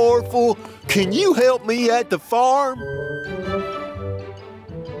 Mila and Morphle, can you help me at the farm?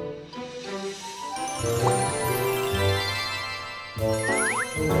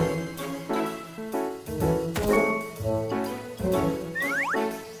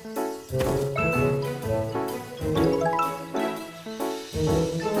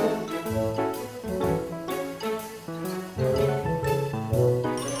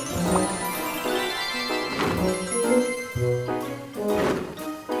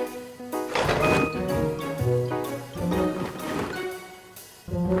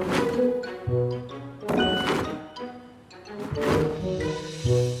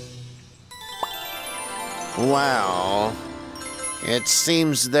 well... It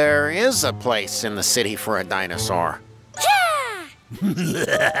seems there is a place in the city for a dinosaur.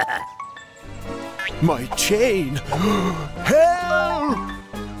 My chain! Help!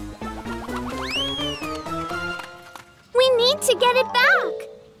 We need to get it back.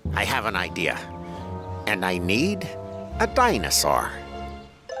 I have an idea. And I need a dinosaur.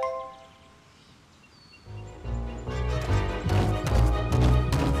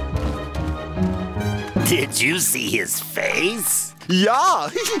 Did you see his face? Yeah,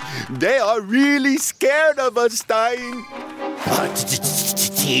 they are really scared of us dying.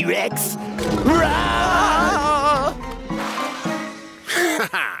 T-Rex?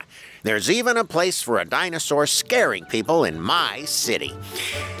 There's even a place for a dinosaur scaring people in my city.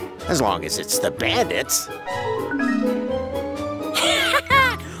 As long as it's the bandits.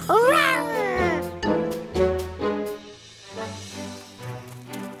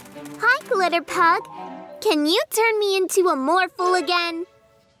 Hi, Glitter Pug. Can you turn me into a Morphle again?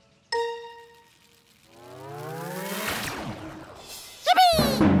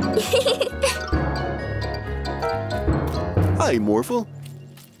 Hi, Morphle.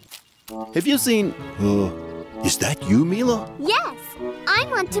 Have you seen... is that you, Mila? Yes, I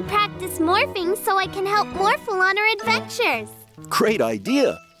want to practice morphing so I can help Morphle on her adventures. Great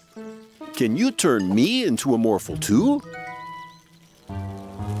idea. Can you turn me into a Morphle too?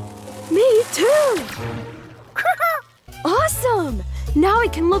 Me too! Awesome! Now I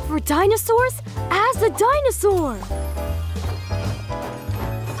can look for dinosaurs as a dinosaur.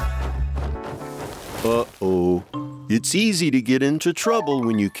 Uh-oh. It's easy to get into trouble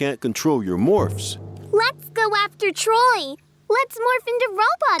when you can't control your morphs. Let's go after Troy. Let's morph into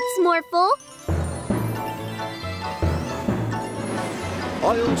robots, Morphle.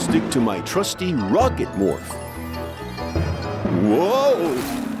 I'll stick to my trusty rocket morph. Whoa!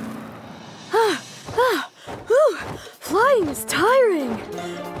 Flying is tiring,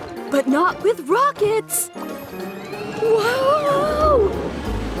 but not with rockets. Whoa!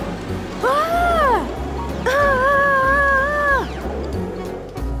 Ah! Ah!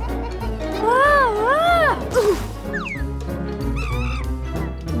 Ah!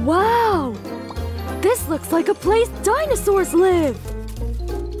 Wow! This looks like a place dinosaurs lived!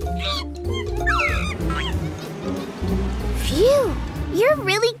 Phew! You're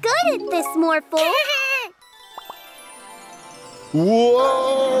really good at this, Morphle!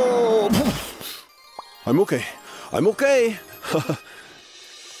 Whoa! I'm okay. I'm okay.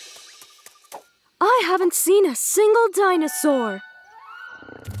 I haven't seen a single dinosaur.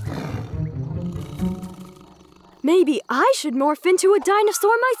 Maybe I should morph into a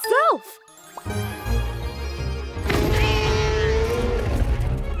dinosaur myself.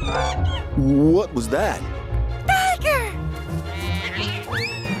 What was that? Tiger!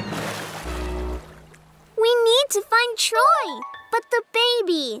 We need to find Troy, but the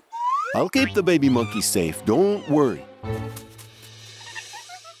baby. I'll keep the baby monkey safe. Don't worry.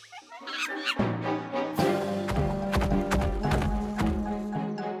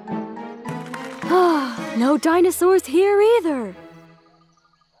 No dinosaurs here either.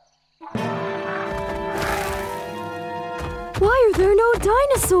 Why are there no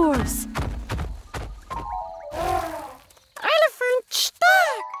dinosaurs? Elephant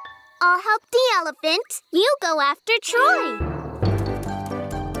stuck! I'll help the elephant. You go after Troy.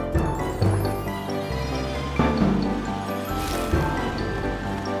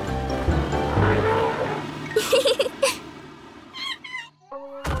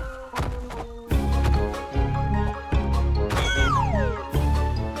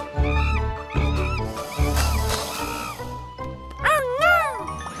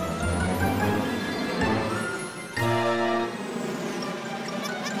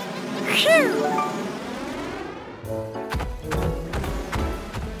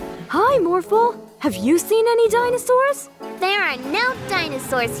 Hi, Morphle. Have you seen any dinosaurs? There are no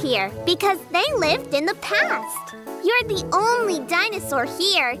dinosaurs here because they lived in the past. You're the only dinosaur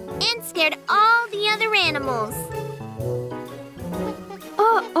here and scared all the other animals.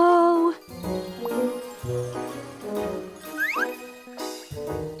 Uh-oh.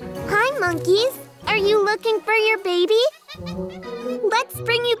 Hi, monkeys. Are you looking for your baby? Let's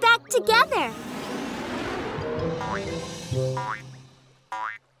bring you back together.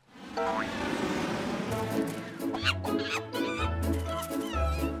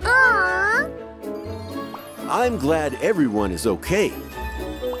 Aww. I'm glad everyone is okay.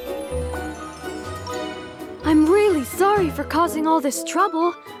 I'm really sorry for causing all this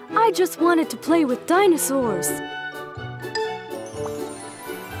trouble. I just wanted to play with dinosaurs.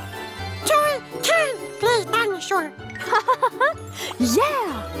 Troy can play dinosaur.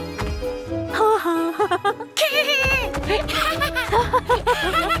 Yeah!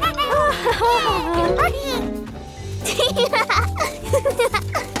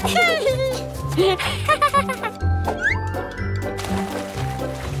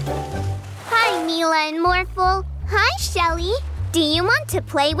 Hi, Mila and Morphle. Hi, Shelly. Do you want to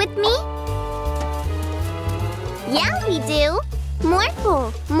play with me? Yeah, we do.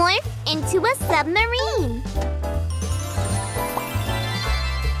 Morphle, morph into a submarine.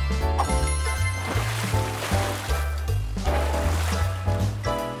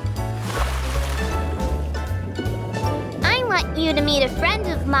 I want you to meet a friend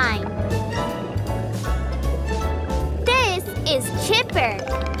of mine. This is Chipper.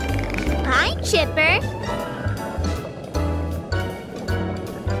 Hi, Chipper.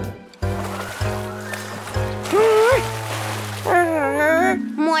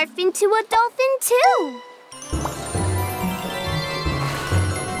 Morph into a dolphin, too.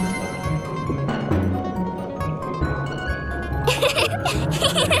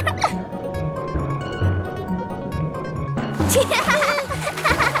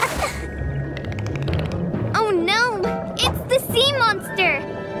 Oh no! It's the sea monster!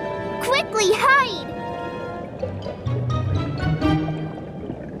 Quickly hide!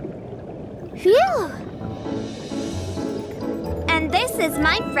 Phew! And this is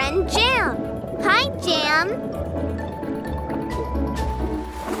my friend Jam. Hi, Jam.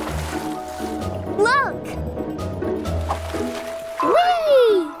 Look!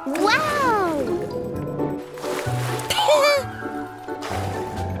 Whee! Wow!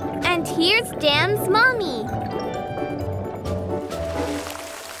 And here's Jam's mommy.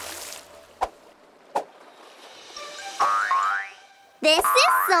 This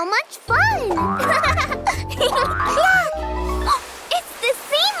is so much fun! Look! It's the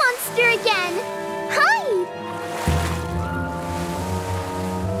sea monster again! Hide!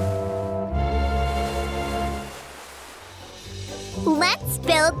 Let's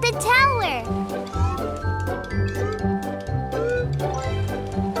build the tower.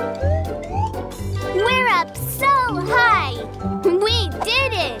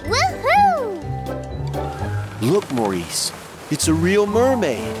 Look, Maurice. It's a real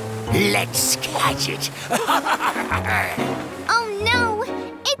mermaid. Let's catch it. Oh no!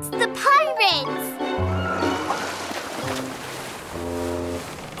 It's the pirates!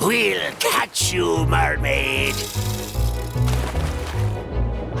 We'll catch you, mermaid.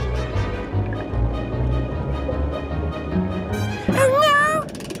 Oh no!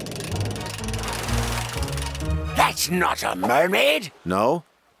 That's not a mermaid. No,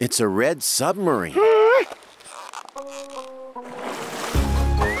 it's a red submarine.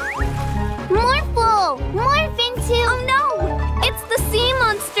 Morphle! Morph into... Oh no! It's the sea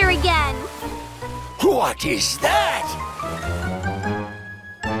monster again! What is that?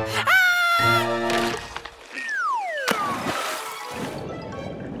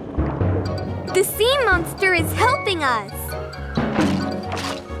 The sea monster is helping us!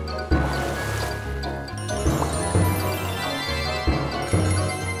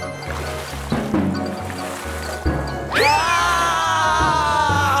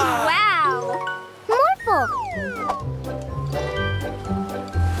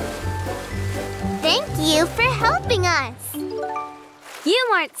 You for helping us. You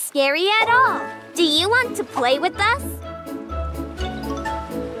aren't scary at all. Do you want to play with us?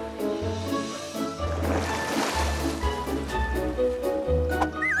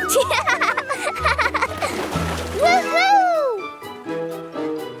 Woohoo!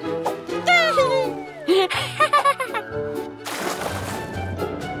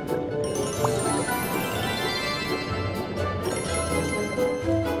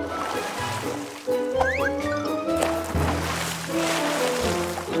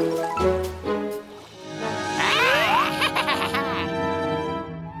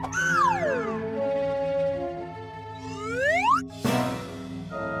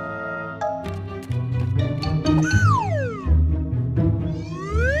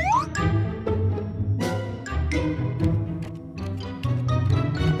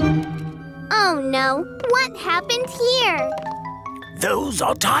 Oh no, what happened here? Those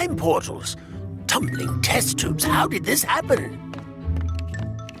are time portals. Tumbling test tubes. How did this happen?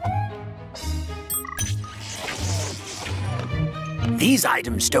 These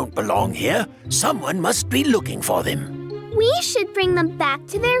items don't belong here. Someone must be looking for them. We should bring them back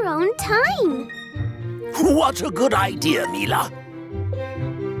to their own time. What a good idea, Mila.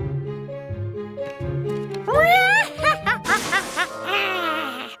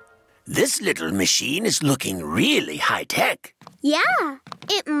 This little machine is looking really high-tech. Yeah,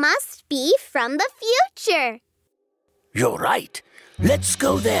 it must be from the future. You're right. Let's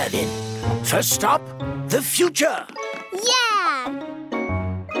go there then. First stop, the future. Yeah!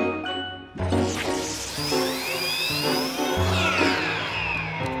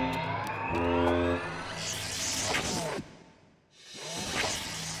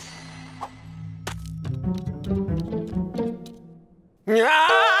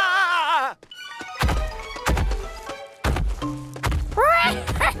 Ah!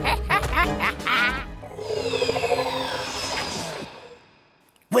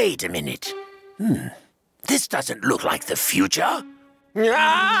 Wait a minute. This doesn't look like the future.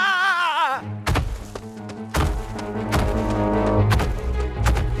 Ah!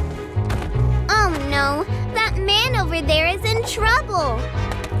 Oh no, that man over there is in trouble.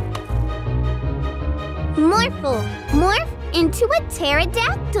 Morphle, morph into a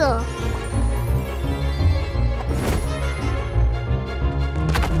pterodactyl.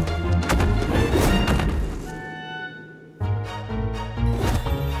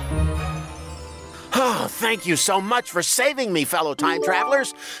 Oh, thank you so much for saving me, fellow time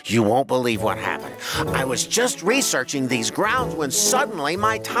travelers. You won't believe what happened. I was just researching these grounds when suddenly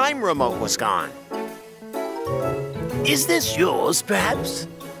my time remote was gone. Is this yours, perhaps?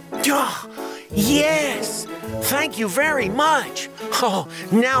 Oh, yes! Thank you very much. Oh,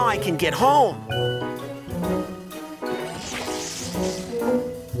 now I can get home.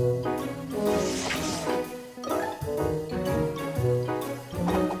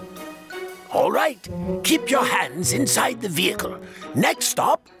 All right, keep your hands inside the vehicle. Next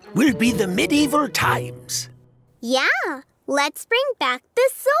stop will be the medieval times. Yeah, let's bring back the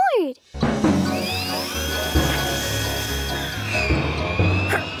sword.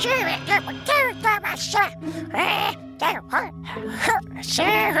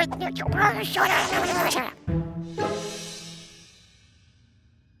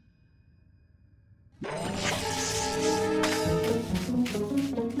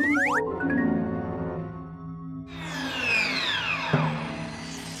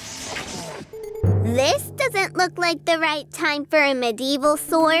 This doesn't look like the right time for a medieval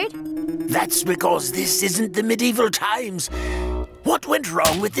sword. That's because this isn't the medieval times. What went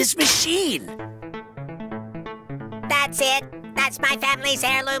wrong with this machine? That's it. That's my family's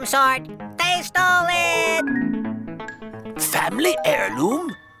heirloom sword. They stole it! Family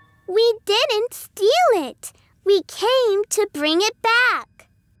heirloom? We didn't steal it. We came to bring it back.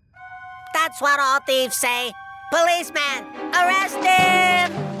 That's what all thieves say. Policeman, arrest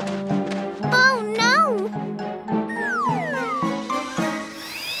him! Oh, no!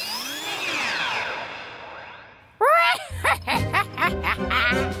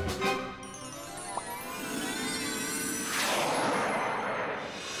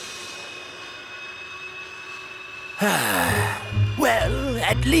 Well,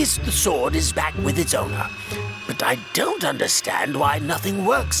 at least the sword is back with its owner. But I don't understand why nothing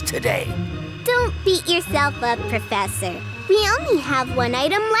works today. Don't beat yourself up, Professor. We only have one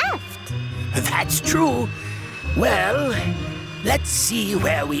item left. That's true. Well, let's see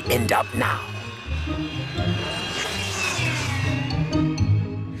where we end up now.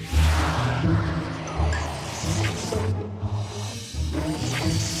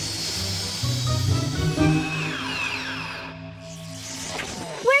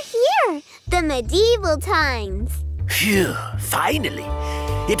 We're here! The medieval times. Phew, finally.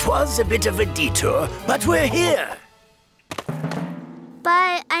 It was a bit of a detour, but we're here.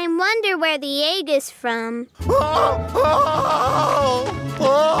 But I wonder where the egg is from.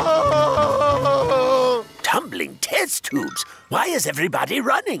 Tumbling test tubes. Why is everybody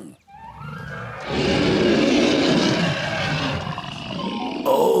running?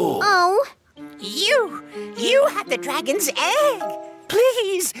 Oh. Oh. You have the dragon's egg.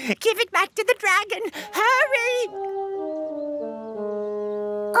 Please, give it back to the dragon. Hurry!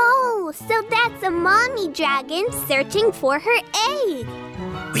 Oh, so that's a mommy dragon searching for her egg.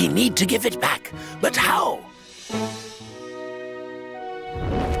 We need to give it back, but how?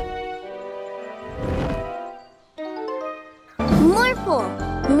 Morphle,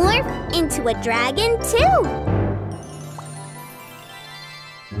 morph into a dragon too.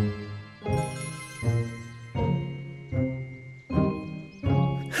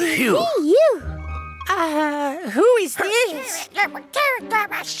 Phew. Hey, you. Who is this?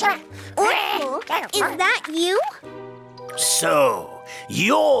 Orphle, is that you? So,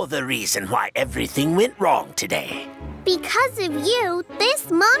 you're the reason why everything went wrong today. Because of you, this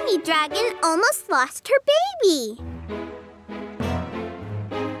mommy dragon almost lost her baby.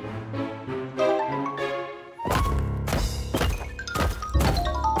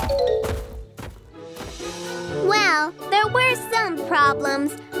 Well, there were some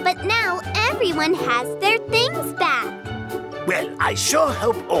problems, but now everyone has their things back. Well, I sure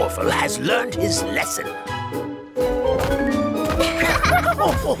hope Orphle has learned his lesson.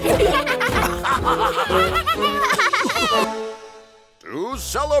 To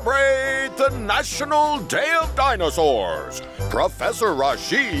celebrate the National Day of Dinosaurs, Professor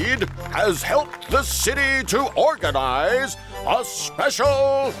Rashid has helped the city to organize a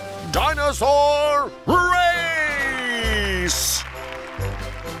special dinosaur race!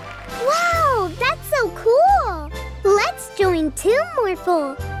 Wow, that's so cool! Let's join too,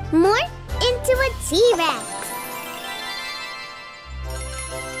 Morphle. Morph into a T-Rex.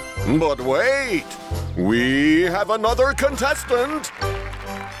 But wait, we have another contestant.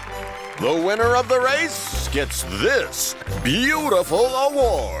 The winner of the race gets this beautiful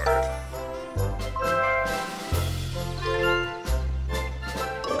award.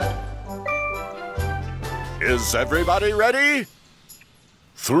 Is everybody ready?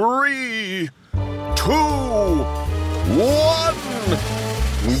 3, 2,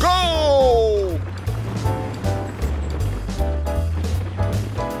 1, go!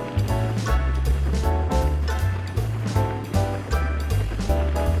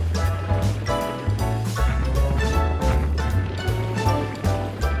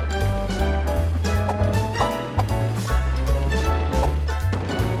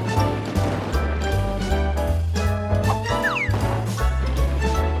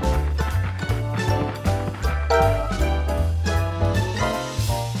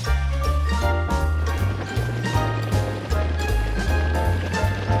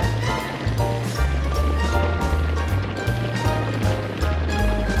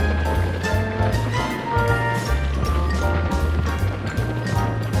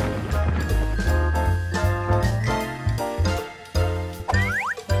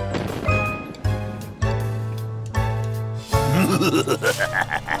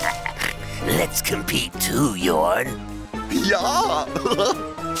 Let's compete too, Yorn. Yeah!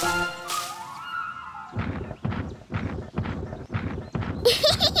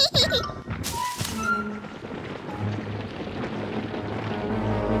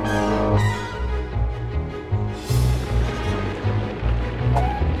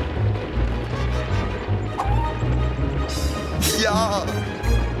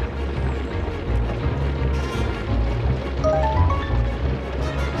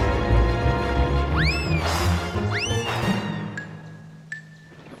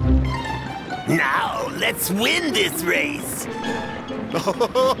 Now, let's win this race.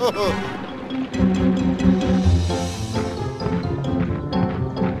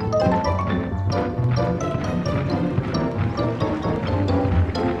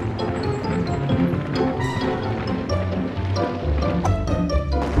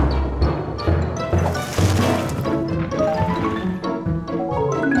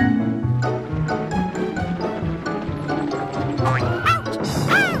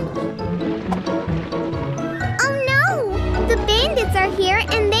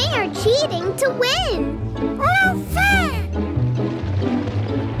 Cheating to win! No fair!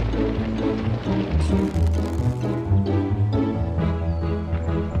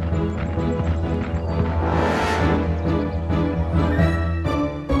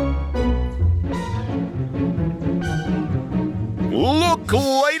 Look,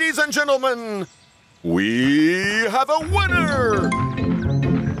 ladies and gentlemen, we have a winner!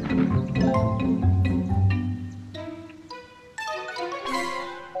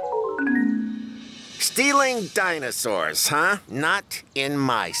 Stealing dinosaurs, huh? Not in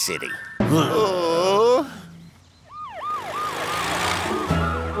my city.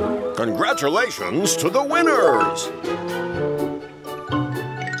 Congratulations to the winners!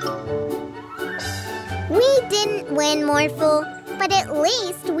 We didn't win, Morphle, but at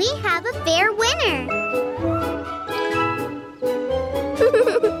least we have a fair winner.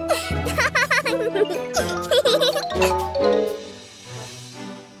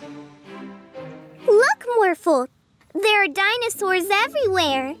 Look, Morphle! There are dinosaurs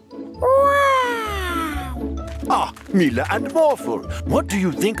everywhere. Wow! Ah, Mila and Morphle, what do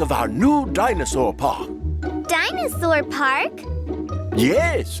you think of our new dinosaur park? Dinosaur park?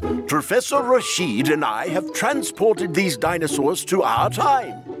 Yes, Professor Rashid and I have transported these dinosaurs to our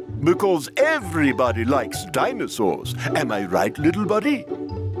time. Because everybody likes dinosaurs. Am I right, little buddy?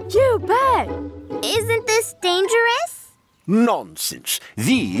 You bet! Isn't this dangerous? Nonsense.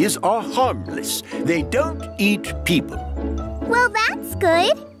 These are harmless. They don't eat people. Well, that's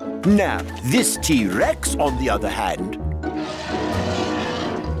good. Now, this T-Rex, on the other hand...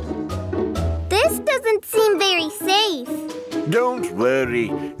 This doesn't seem very safe. Don't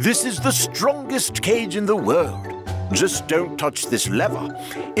worry. This is the strongest cage in the world. Just don't touch this lever.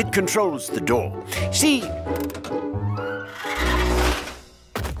 It controls the door. See...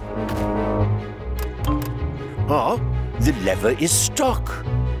 Oh, the lever is stuck.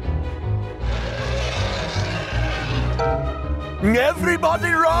 Everybody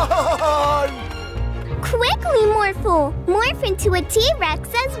run! Quickly, Morphle! Morph into a T-Rex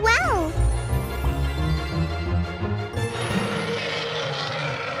as well!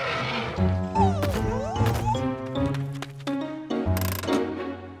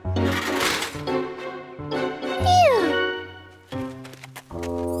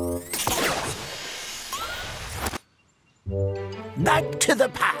 Back to the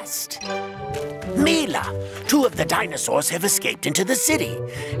past. Mila, 2 of the dinosaurs have escaped into the city.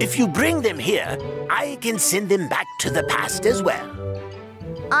 If you bring them here, I can send them back to the past as well.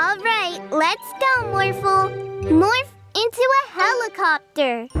 All right, let's go, Morphle. Morph into a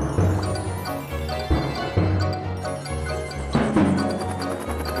helicopter.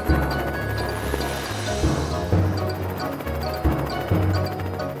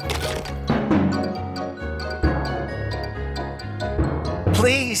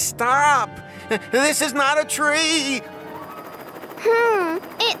 Please stop! This is not a tree!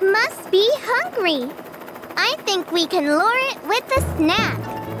 It must be hungry. I think we can lure it with a snack.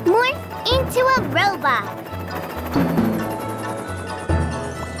 Morph into a robot.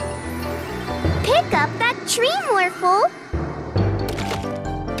 Pick up that tree, Morphle.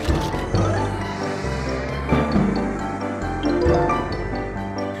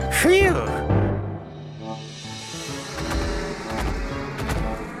 Phew!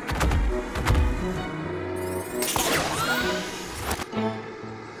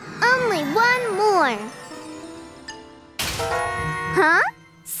 Only one more. Huh?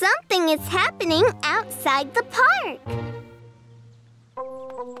 Something is happening outside the park.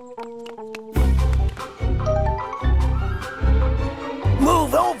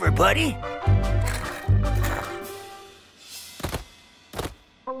 Move over, buddy.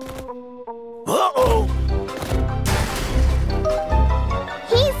 Uh-oh!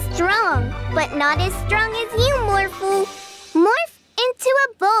 He's strong, but not as strong as you, Morphle. Morph into a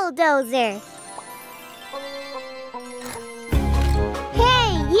bulldozer.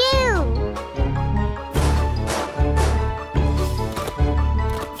 Hey, you!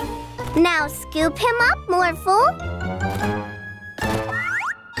 Now scoop him up, Morphle.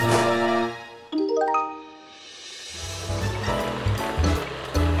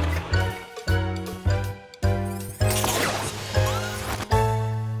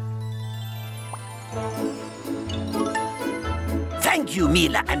 Thank you,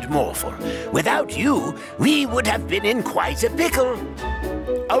 Mila and Morphle. Without you, we would have been in quite a pickle.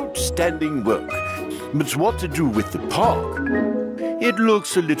 Outstanding work. But what to do with the park? It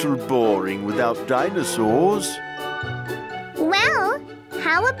looks a little boring without dinosaurs. Well,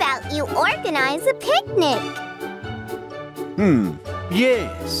 how about you organize a picnic?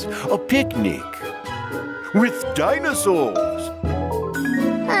 Yes, a picnic. With dinosaurs.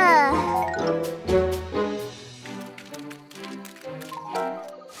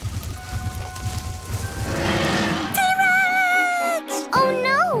 T-Rex! Oh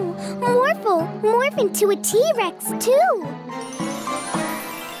no! Morphle, morph into a T-Rex too.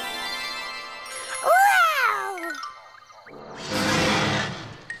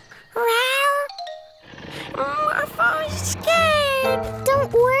 Morphle, scared.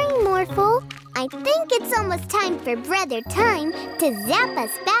 Don't worry, Morphle. I think it's almost time for Brother Time to zap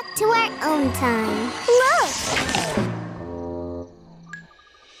us back to our own time. Look!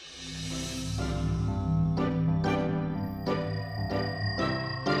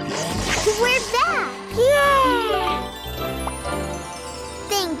 We're back! Yeah!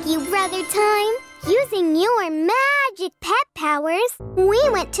 Thank you, Brother Time. Using your magic pet powers, we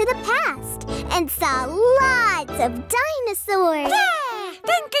went to the past and saw lots of dinosaurs. Yeah!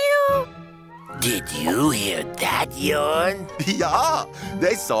 Thank you! Did you hear that, Yarn? Yeah,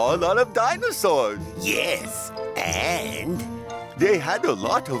 they saw a lot of dinosaurs. Yes, and they had a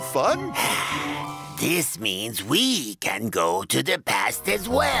lot of fun. This means we can go to the past as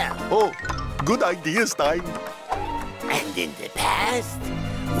well. Oh, good idea, Stein. And in the past,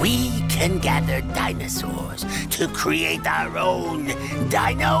 we can gather dinosaurs to create our own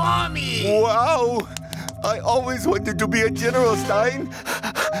dino army. Wow! I always wanted to be a general, Stein.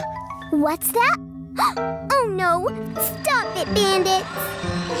 What's that? Oh no! Stop it, bandits!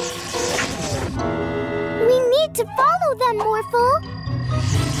 We need to follow them, Morphle.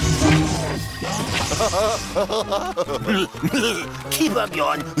 Keep up,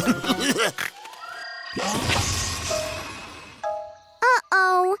 Yarn.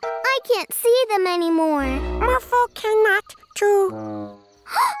 Uh-oh, I can't see them anymore. Morphle cannot too.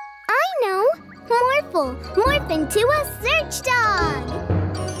 I know! Morphle, morph into a search dog!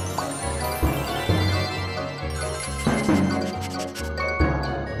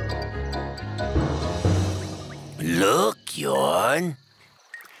 Look, Yarn.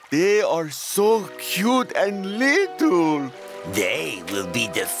 They are so cute and little. They will be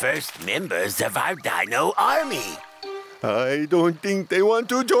the first members of our dino army. I don't think they want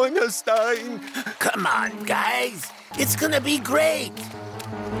to join us, Stein. Come on, guys. It's gonna be great.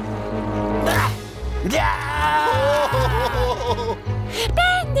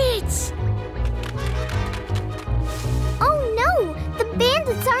 Bandits! Oh no! The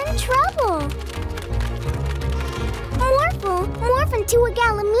bandits are in trouble! Morphle, morph into a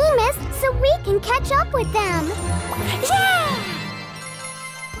Gallimimus so we can catch up with them! Yeah!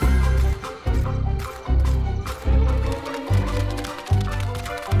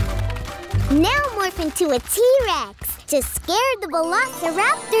 Now morph into a T-Rex to scare the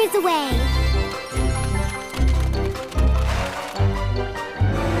Velociraptors away!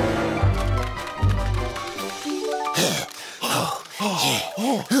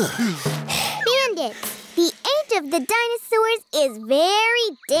 Bandits, the age of the dinosaurs is very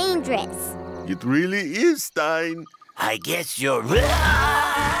dangerous. It really is, Stein. I guess you're... Dinosaur!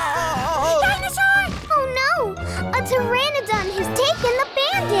 Oh no! A pteranodon has taken the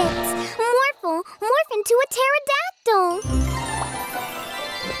bandits! Morphle, morph into a pterodactyl!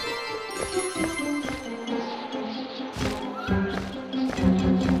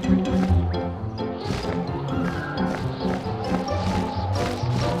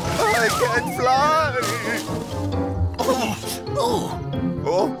 I can't fly!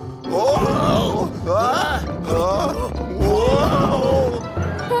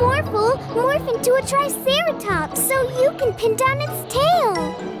 Morphle, morph into a triceratops so you can pin down its tail.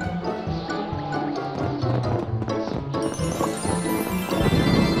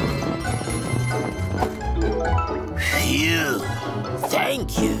 Phew. Thank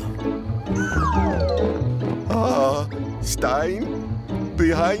you. Stein,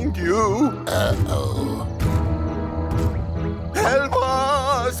 behind you. Uh-oh. Help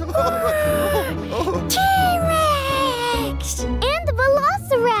us! T-Rex! And the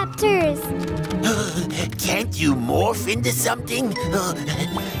Velociraptors! Can't you morph into something?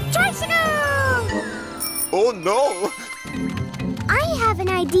 Tricycle! Oh no! I have an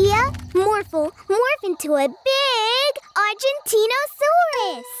idea. Morphle, morph into a big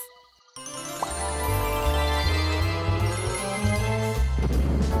Argentinosaurus!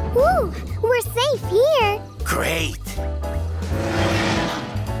 Woo! We're safe here. Great.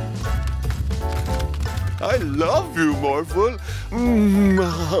 I love you, Morphle.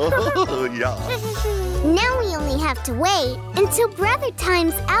 Yeah. Now we only have to wait until Brother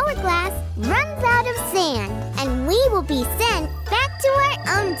Time's hourglass runs out of sand, and we will be sent back to our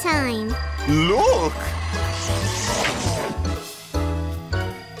own time. Look!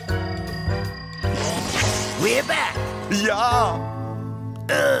 We're back. Yeah.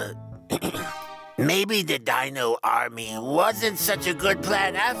 Maybe the Dino army wasn't such a good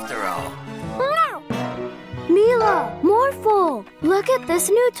plan after all. No. Mila, Morphle, look at this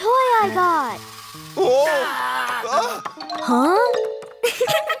new toy I got. Oh! Huh?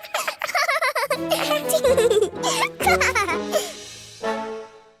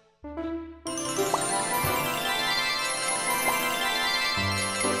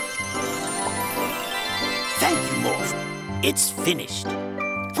 Thank you, Morph. It's finished.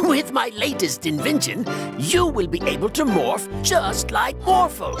 With my latest invention, you will be able to morph just like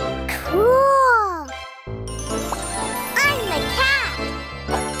Morphle. Cool! I'm the cat!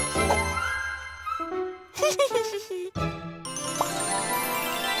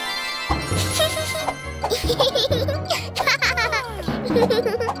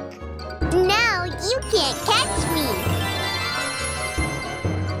 Now you can't catch me!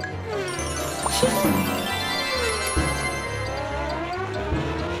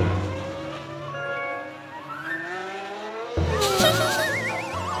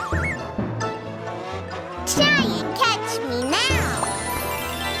 Try and catch me now!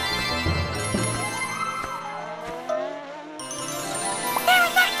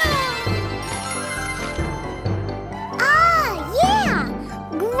 Ah, yeah!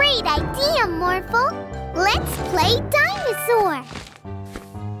 Great idea, Morphle! Let's play dinosaur!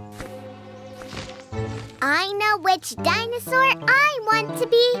 I know which dinosaur I want to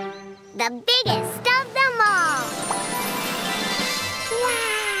be. The biggest of them all.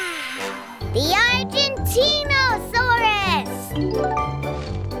 Wow! The Argentinosaurus!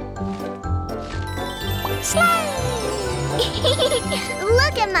 Slay!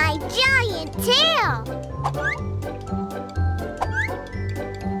 Look at my giant tail!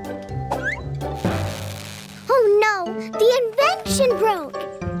 Oh no! The invention broke!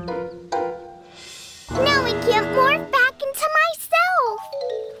 Now I can't morph back into myself!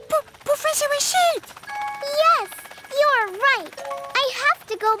 Professor Rashid! Yes, you're right. I have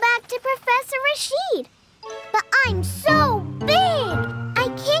to go back to Professor Rashid. But I'm so big! I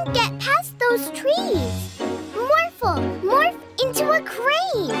can't get past those trees. Morphle, morph into a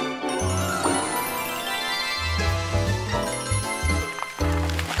crane!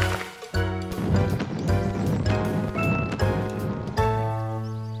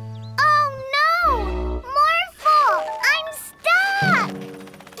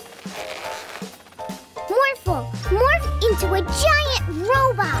 Into a giant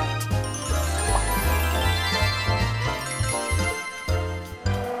robot!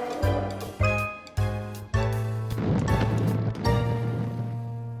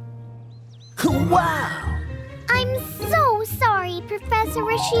 Wow! I'm so sorry, Professor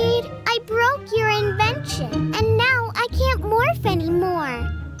Rashid. I broke your invention, and now I can't morph anymore.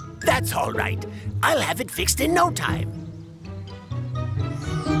 That's all right. I'll have it fixed in no time.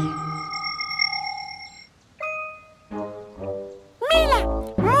 Mila!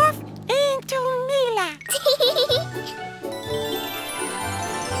 Morph into Mila!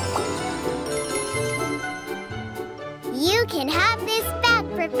 You can have this back,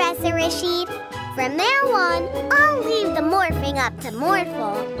 Professor Rashid. From now on, I'll leave the morphing up to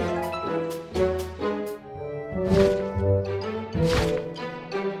Morphle.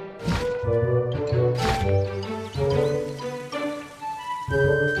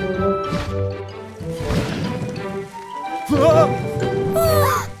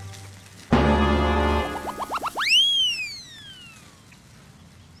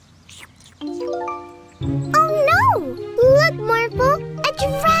 Oh no! Look, Morphle! A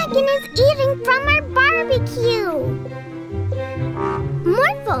dragon is eating from our barbecue!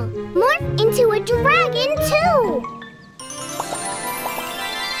 Morphle, morph into a dragon too!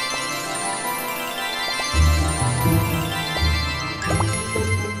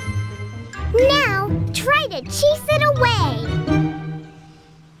 Now, try to chase it away!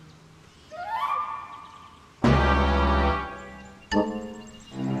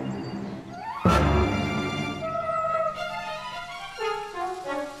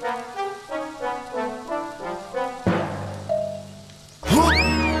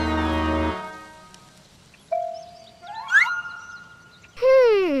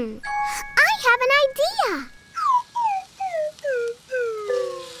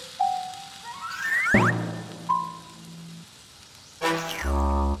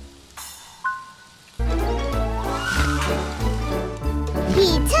 He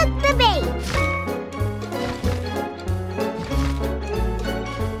took the bait.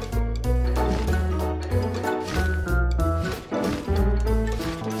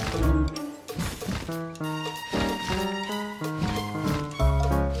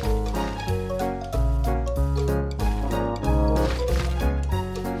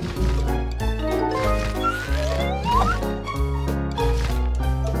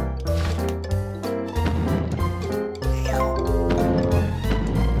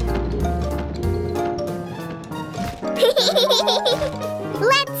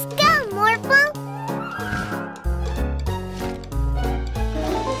 Let's go, Morphle!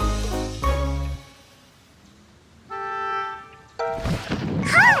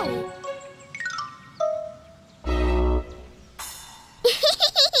 Hi!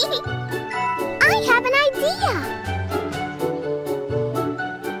 I have an idea!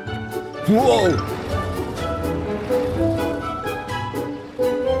 Whoa!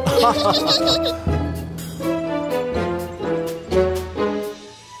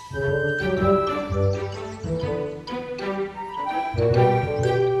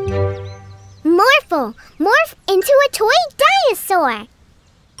 Morphle, morph into a toy dinosaur!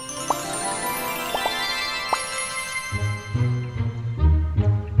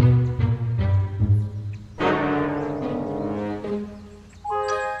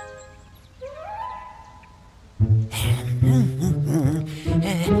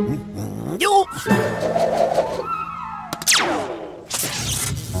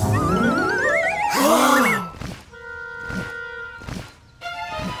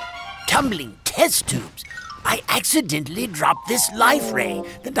 Tumbling test tubes. I accidentally dropped this life ray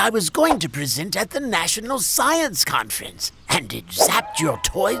that I was going to present at the National Science Conference, and it zapped your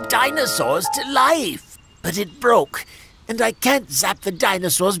toy dinosaurs to life. But it broke, and I can't zap the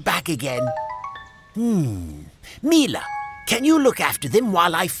dinosaurs back again. Mila, can you look after them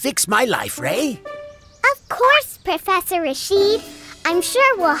while I fix my life ray? Of course, Professor Rashid. I'm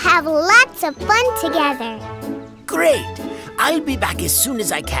sure we'll have lots of fun together. Great. I'll be back as soon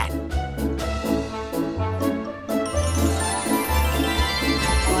as I can.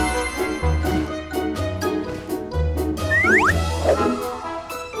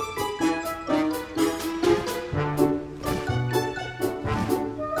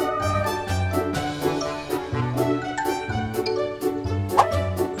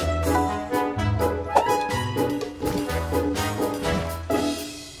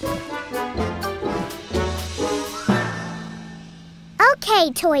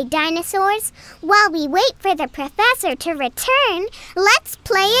 Okay, toy dinosaurs, while we wait for the professor to return, let's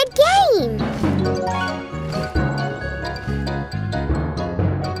play a game.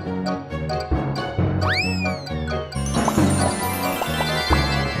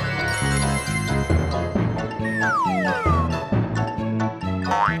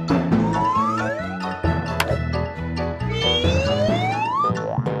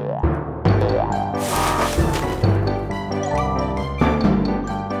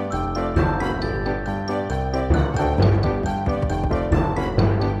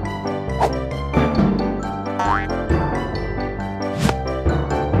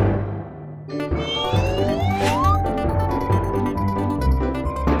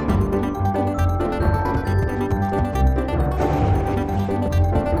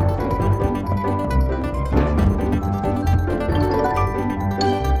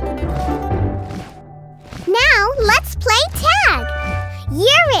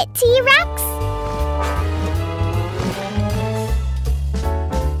 T-Rex?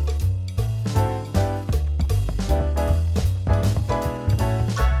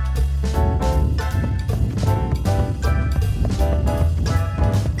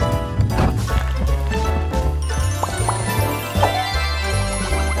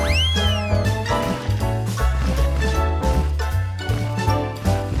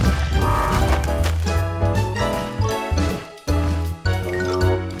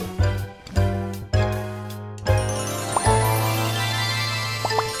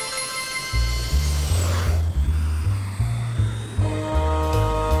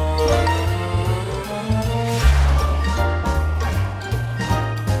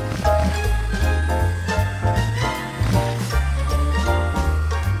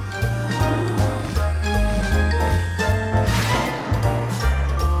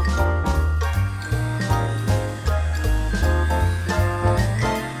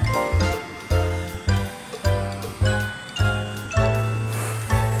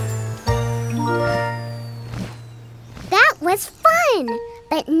 Was fun,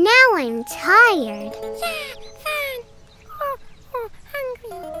 but now I'm tired. Yeah, fun.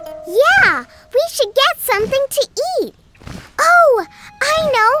 Hungry. Yeah, we should get something to eat. Oh,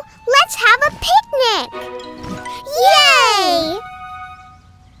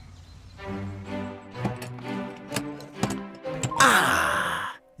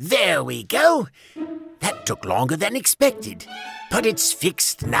 we go. That took longer than expected, but it's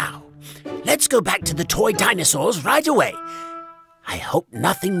fixed now. Let's go back to the toy dinosaurs right away. I hope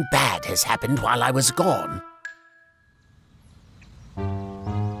nothing bad has happened while I was gone.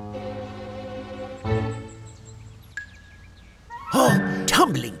 Oh,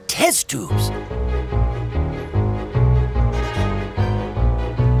 tumbling test tubes.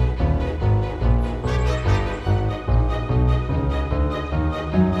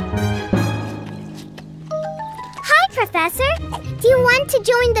 Professor, do you want to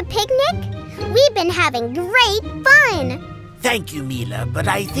join the picnic? We've been having great fun. Thank you, Mila, but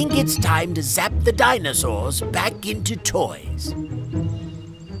I think it's time to zap the dinosaurs back into toys.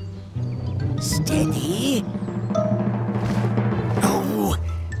 Steady. Oh.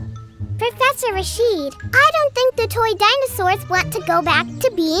 Professor Rashid, I don't think the toy dinosaurs want to go back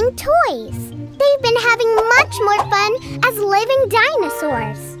to being toys. They've been having much more fun as living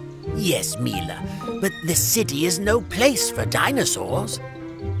dinosaurs. Yes, Mila, but the city is no place for dinosaurs.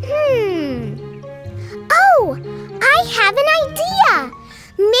 Oh, I have an idea.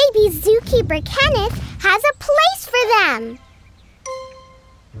 Maybe Zookeeper Kenneth has a place for them.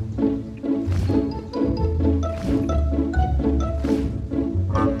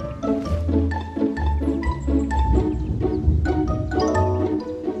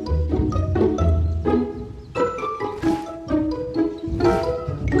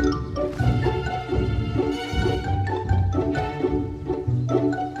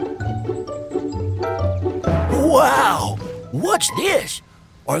 Wow! What's this?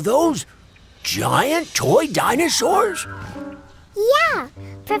 Are those giant toy dinosaurs? Yeah,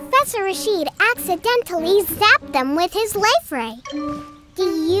 Professor Rashid accidentally zapped them with his life ray. Do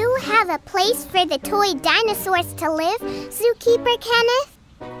you have a place for the toy dinosaurs to live, Zookeeper Kenneth?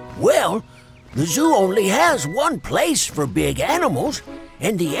 Well, the zoo only has one place for big animals,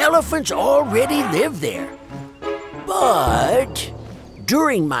 and the elephants already live there. But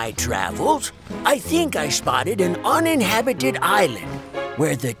during my travels, I think I spotted an uninhabited island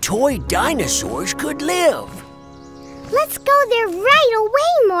where the toy dinosaurs could live. Let's go there right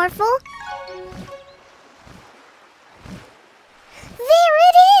away, Morphle. There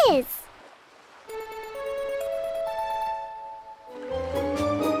it is!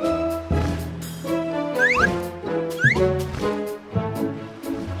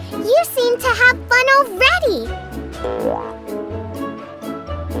 You seem to have fun already.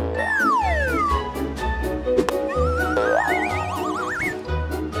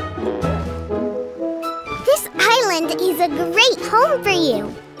 This island is a great home for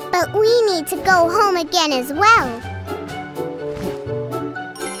you, but we need to go home again as well.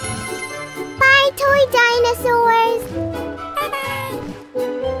 Bye, toy dinosaurs!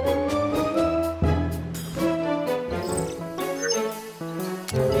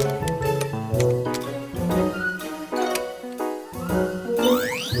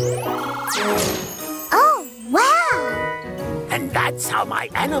 Oh, wow! And that's how my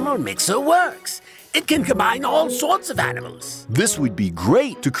animal mixer works. It can combine all sorts of animals. This would be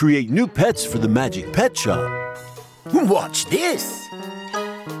great to create new pets for the Magic Pet Shop. Watch this.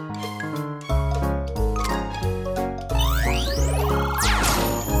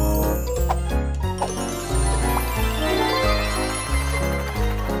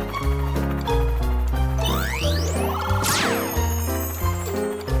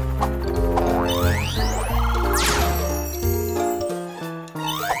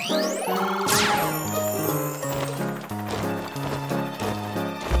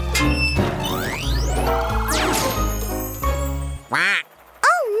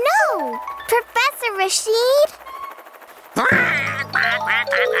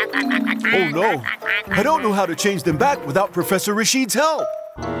 Oh no, I don't know how to change them back without Professor Rashid's help.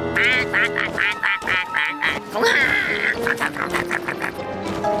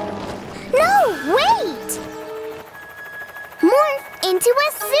 No, wait! Morph into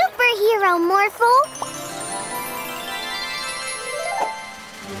a superhero, Morphle!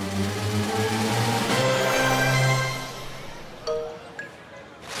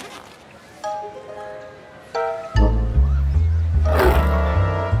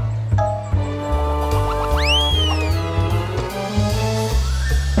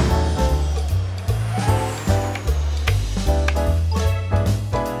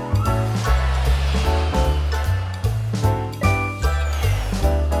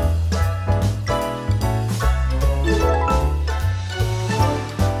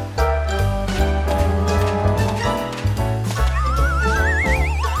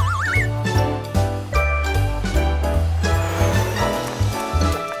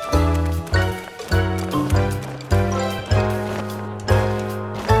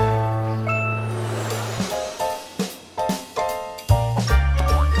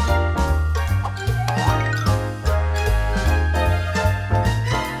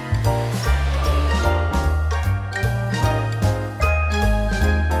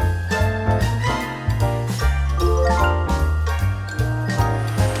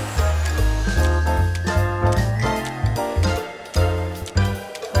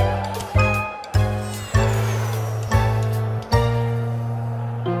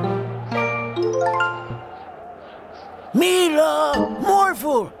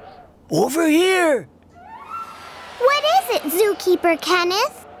 over here. What is it, Zookeeper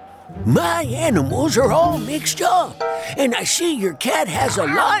Kenneth? My animals are all mixed up, and I see your cat has a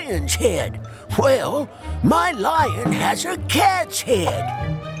lion's head. Well, my lion has a cat's head.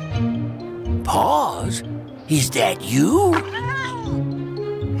 Paws, is that you?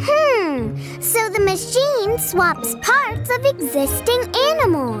 So the machine swaps parts of existing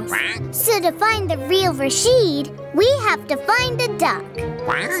animals. So to find the real Rashid, we have to find a duck.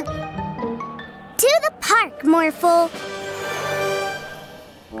 To the park, Morphle.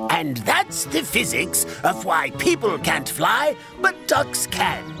 And that's the physics of why people can't fly, but ducks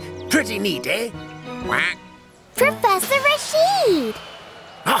can. Pretty neat, eh? Professor Rashid!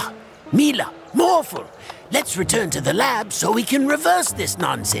 Ah, Mila, Morphle, let's return to the lab so we can reverse this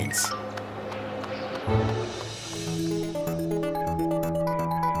nonsense.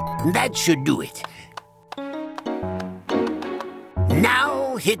 That should do it.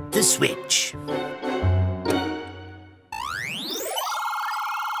 Now hit the switch.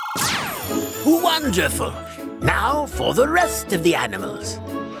 Wonderful! Now for the rest of the animals.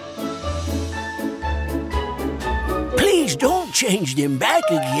 Please don't change them back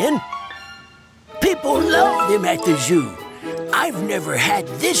again. People love them at the zoo. I've never had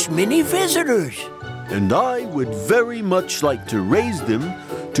this many visitors. And I would very much like to raise them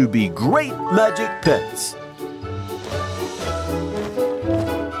to be great magic pets.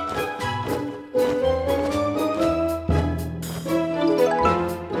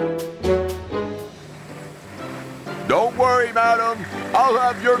 Don't worry, madam. I'll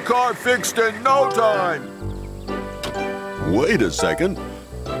have your car fixed in no time. Wait a second.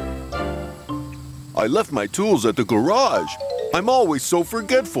 I left my tools at the garage. I'm always so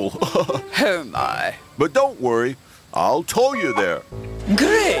forgetful. Oh my. But don't worry, I'll tow you there.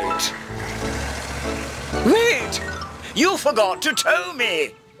 Great! Wait! You forgot to tow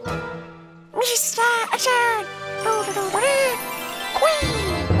me! Mr. Action!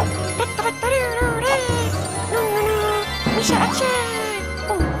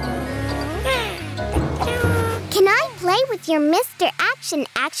 Can I play with your Mr. Action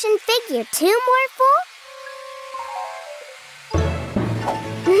figure too, Morphle?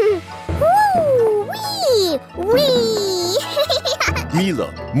 Woo! Wee!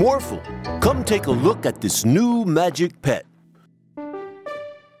 Mila, Morphle, come take a look at this new magic pet.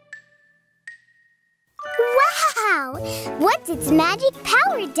 Wow! What's its magic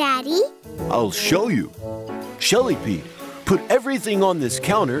power, Daddy? I'll show you. Shelly Pete, put everything on this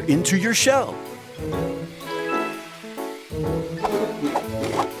counter into your shell.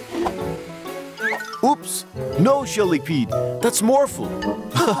 Oops, no, Shelly Pete, that's Morphle.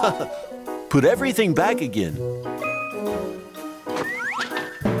 Put everything back again.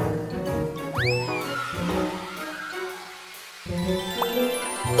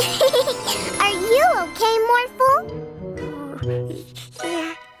 Are you okay, Morphle?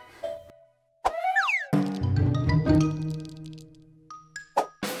 Yeah.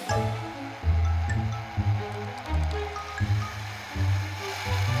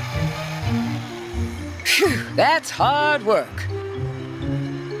 Phew, that's hard work.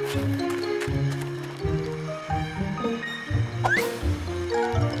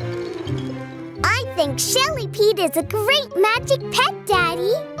 I think Shelly Pete is a great magic pet,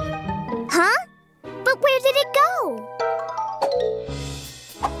 Daddy. Huh? But where did it go?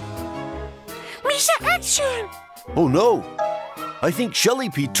 Mr. Action! Oh no, I think Shelly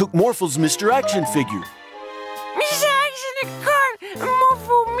Pete took Morphle's Mr. Action figure. Mr. Action, the car!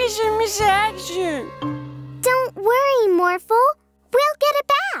 Morphle, Mr. Action! Don't worry, Morphle. We'll get it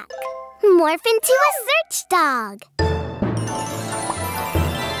back. Morph into a search dog.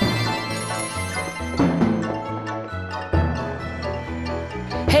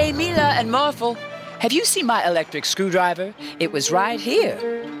 Hey, Mila and Morphle, have you seen my electric screwdriver? It was right here.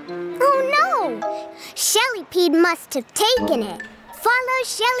 Oh no! Shelly Pete must have taken it. Follow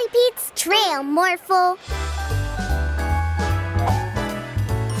Shelly Pete's trail, Morphle.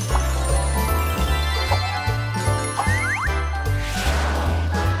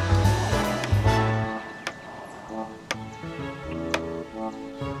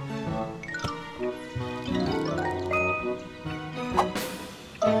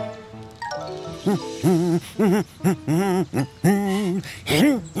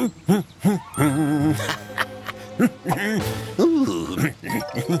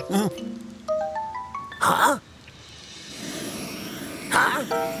 Huh? Huh?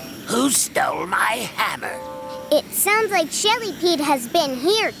 Who stole my hammer? It sounds like Shelly Pete has been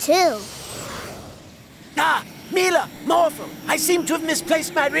here, too. Ah, Mila, Morphle, I seem to have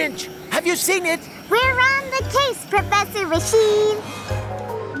misplaced my wrench. Have you seen it? We're on the case, Professor Rashid.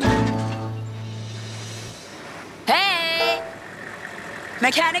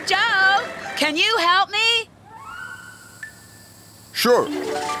 Mechanic Joe, can you help me? Sure.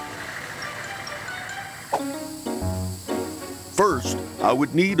 First, I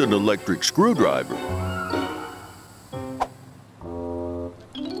would need an electric screwdriver.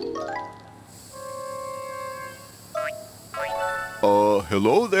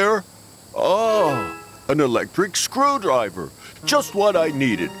 Hello there. Ah, an electric screwdriver. Just what I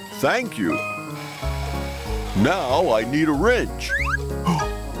needed. Thank you. Now I need a wrench.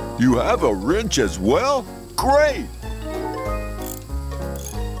 You have a wrench as well? Great!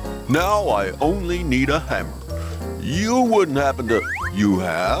 Now I only need a hammer. You wouldn't happen to... You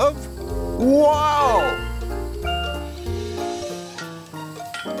have? Wow!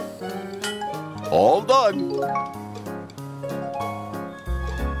 All done.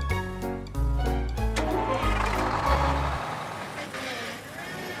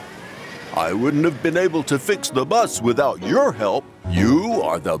 I wouldn't have been able to fix the bus without your help. You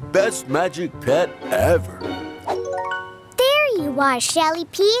are the best magic pet ever. There you are, Shelly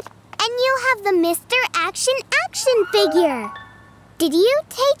Pete. And you have the Mr. Action figure. Did you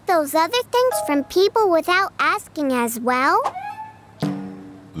take those other things from people without asking as well?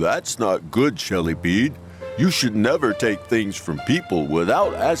 That's not good, Shelly Pete. You should never take things from people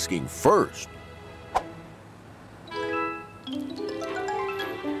without asking first.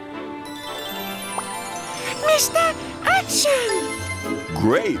 Mr. Action!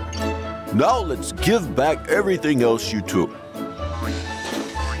 Great. Now let's give back everything else you took.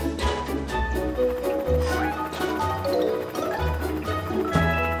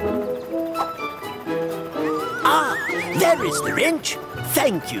 Ah, there is the wrench.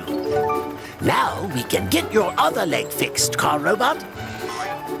 Thank you. Now we can get your other leg fixed, car robot.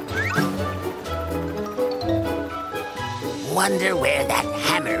 Wonder where that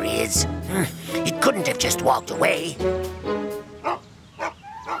hammer is. It couldn't have just walked away.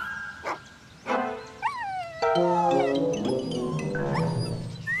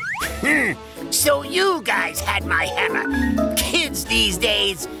 So you guys had my hammer. Kids these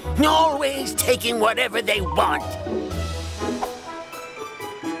days, always taking whatever they want.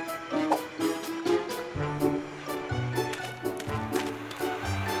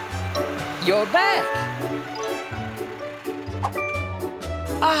 You're back.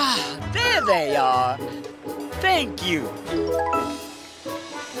 Ah, there they are. Thank you.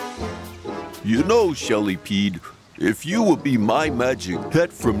 You know, Shelly Pete, if you will be my magic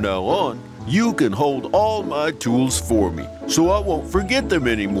pet from now on, you can hold all my tools for me, so I won't forget them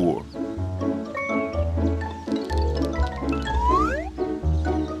anymore.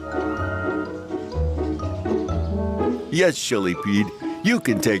 Yes, Shelly Pete, you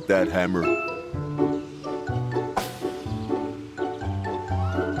can take that hammer.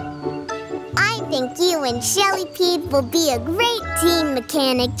 I think you and Shelly Pete will be a great team,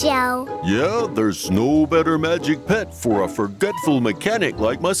 Mechanic Joe. Yeah, there's no better magic pet for a forgetful mechanic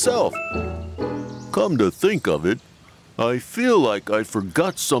like myself. Come to think of it, I feel like I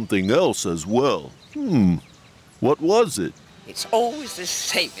forgot something else as well. What was it? It's always the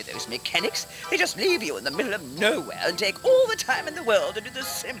same with those mechanics. They just leave you in the middle of nowhere and take all the time in the world to do the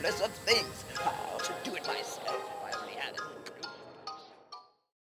simplest of things. How to do it myself.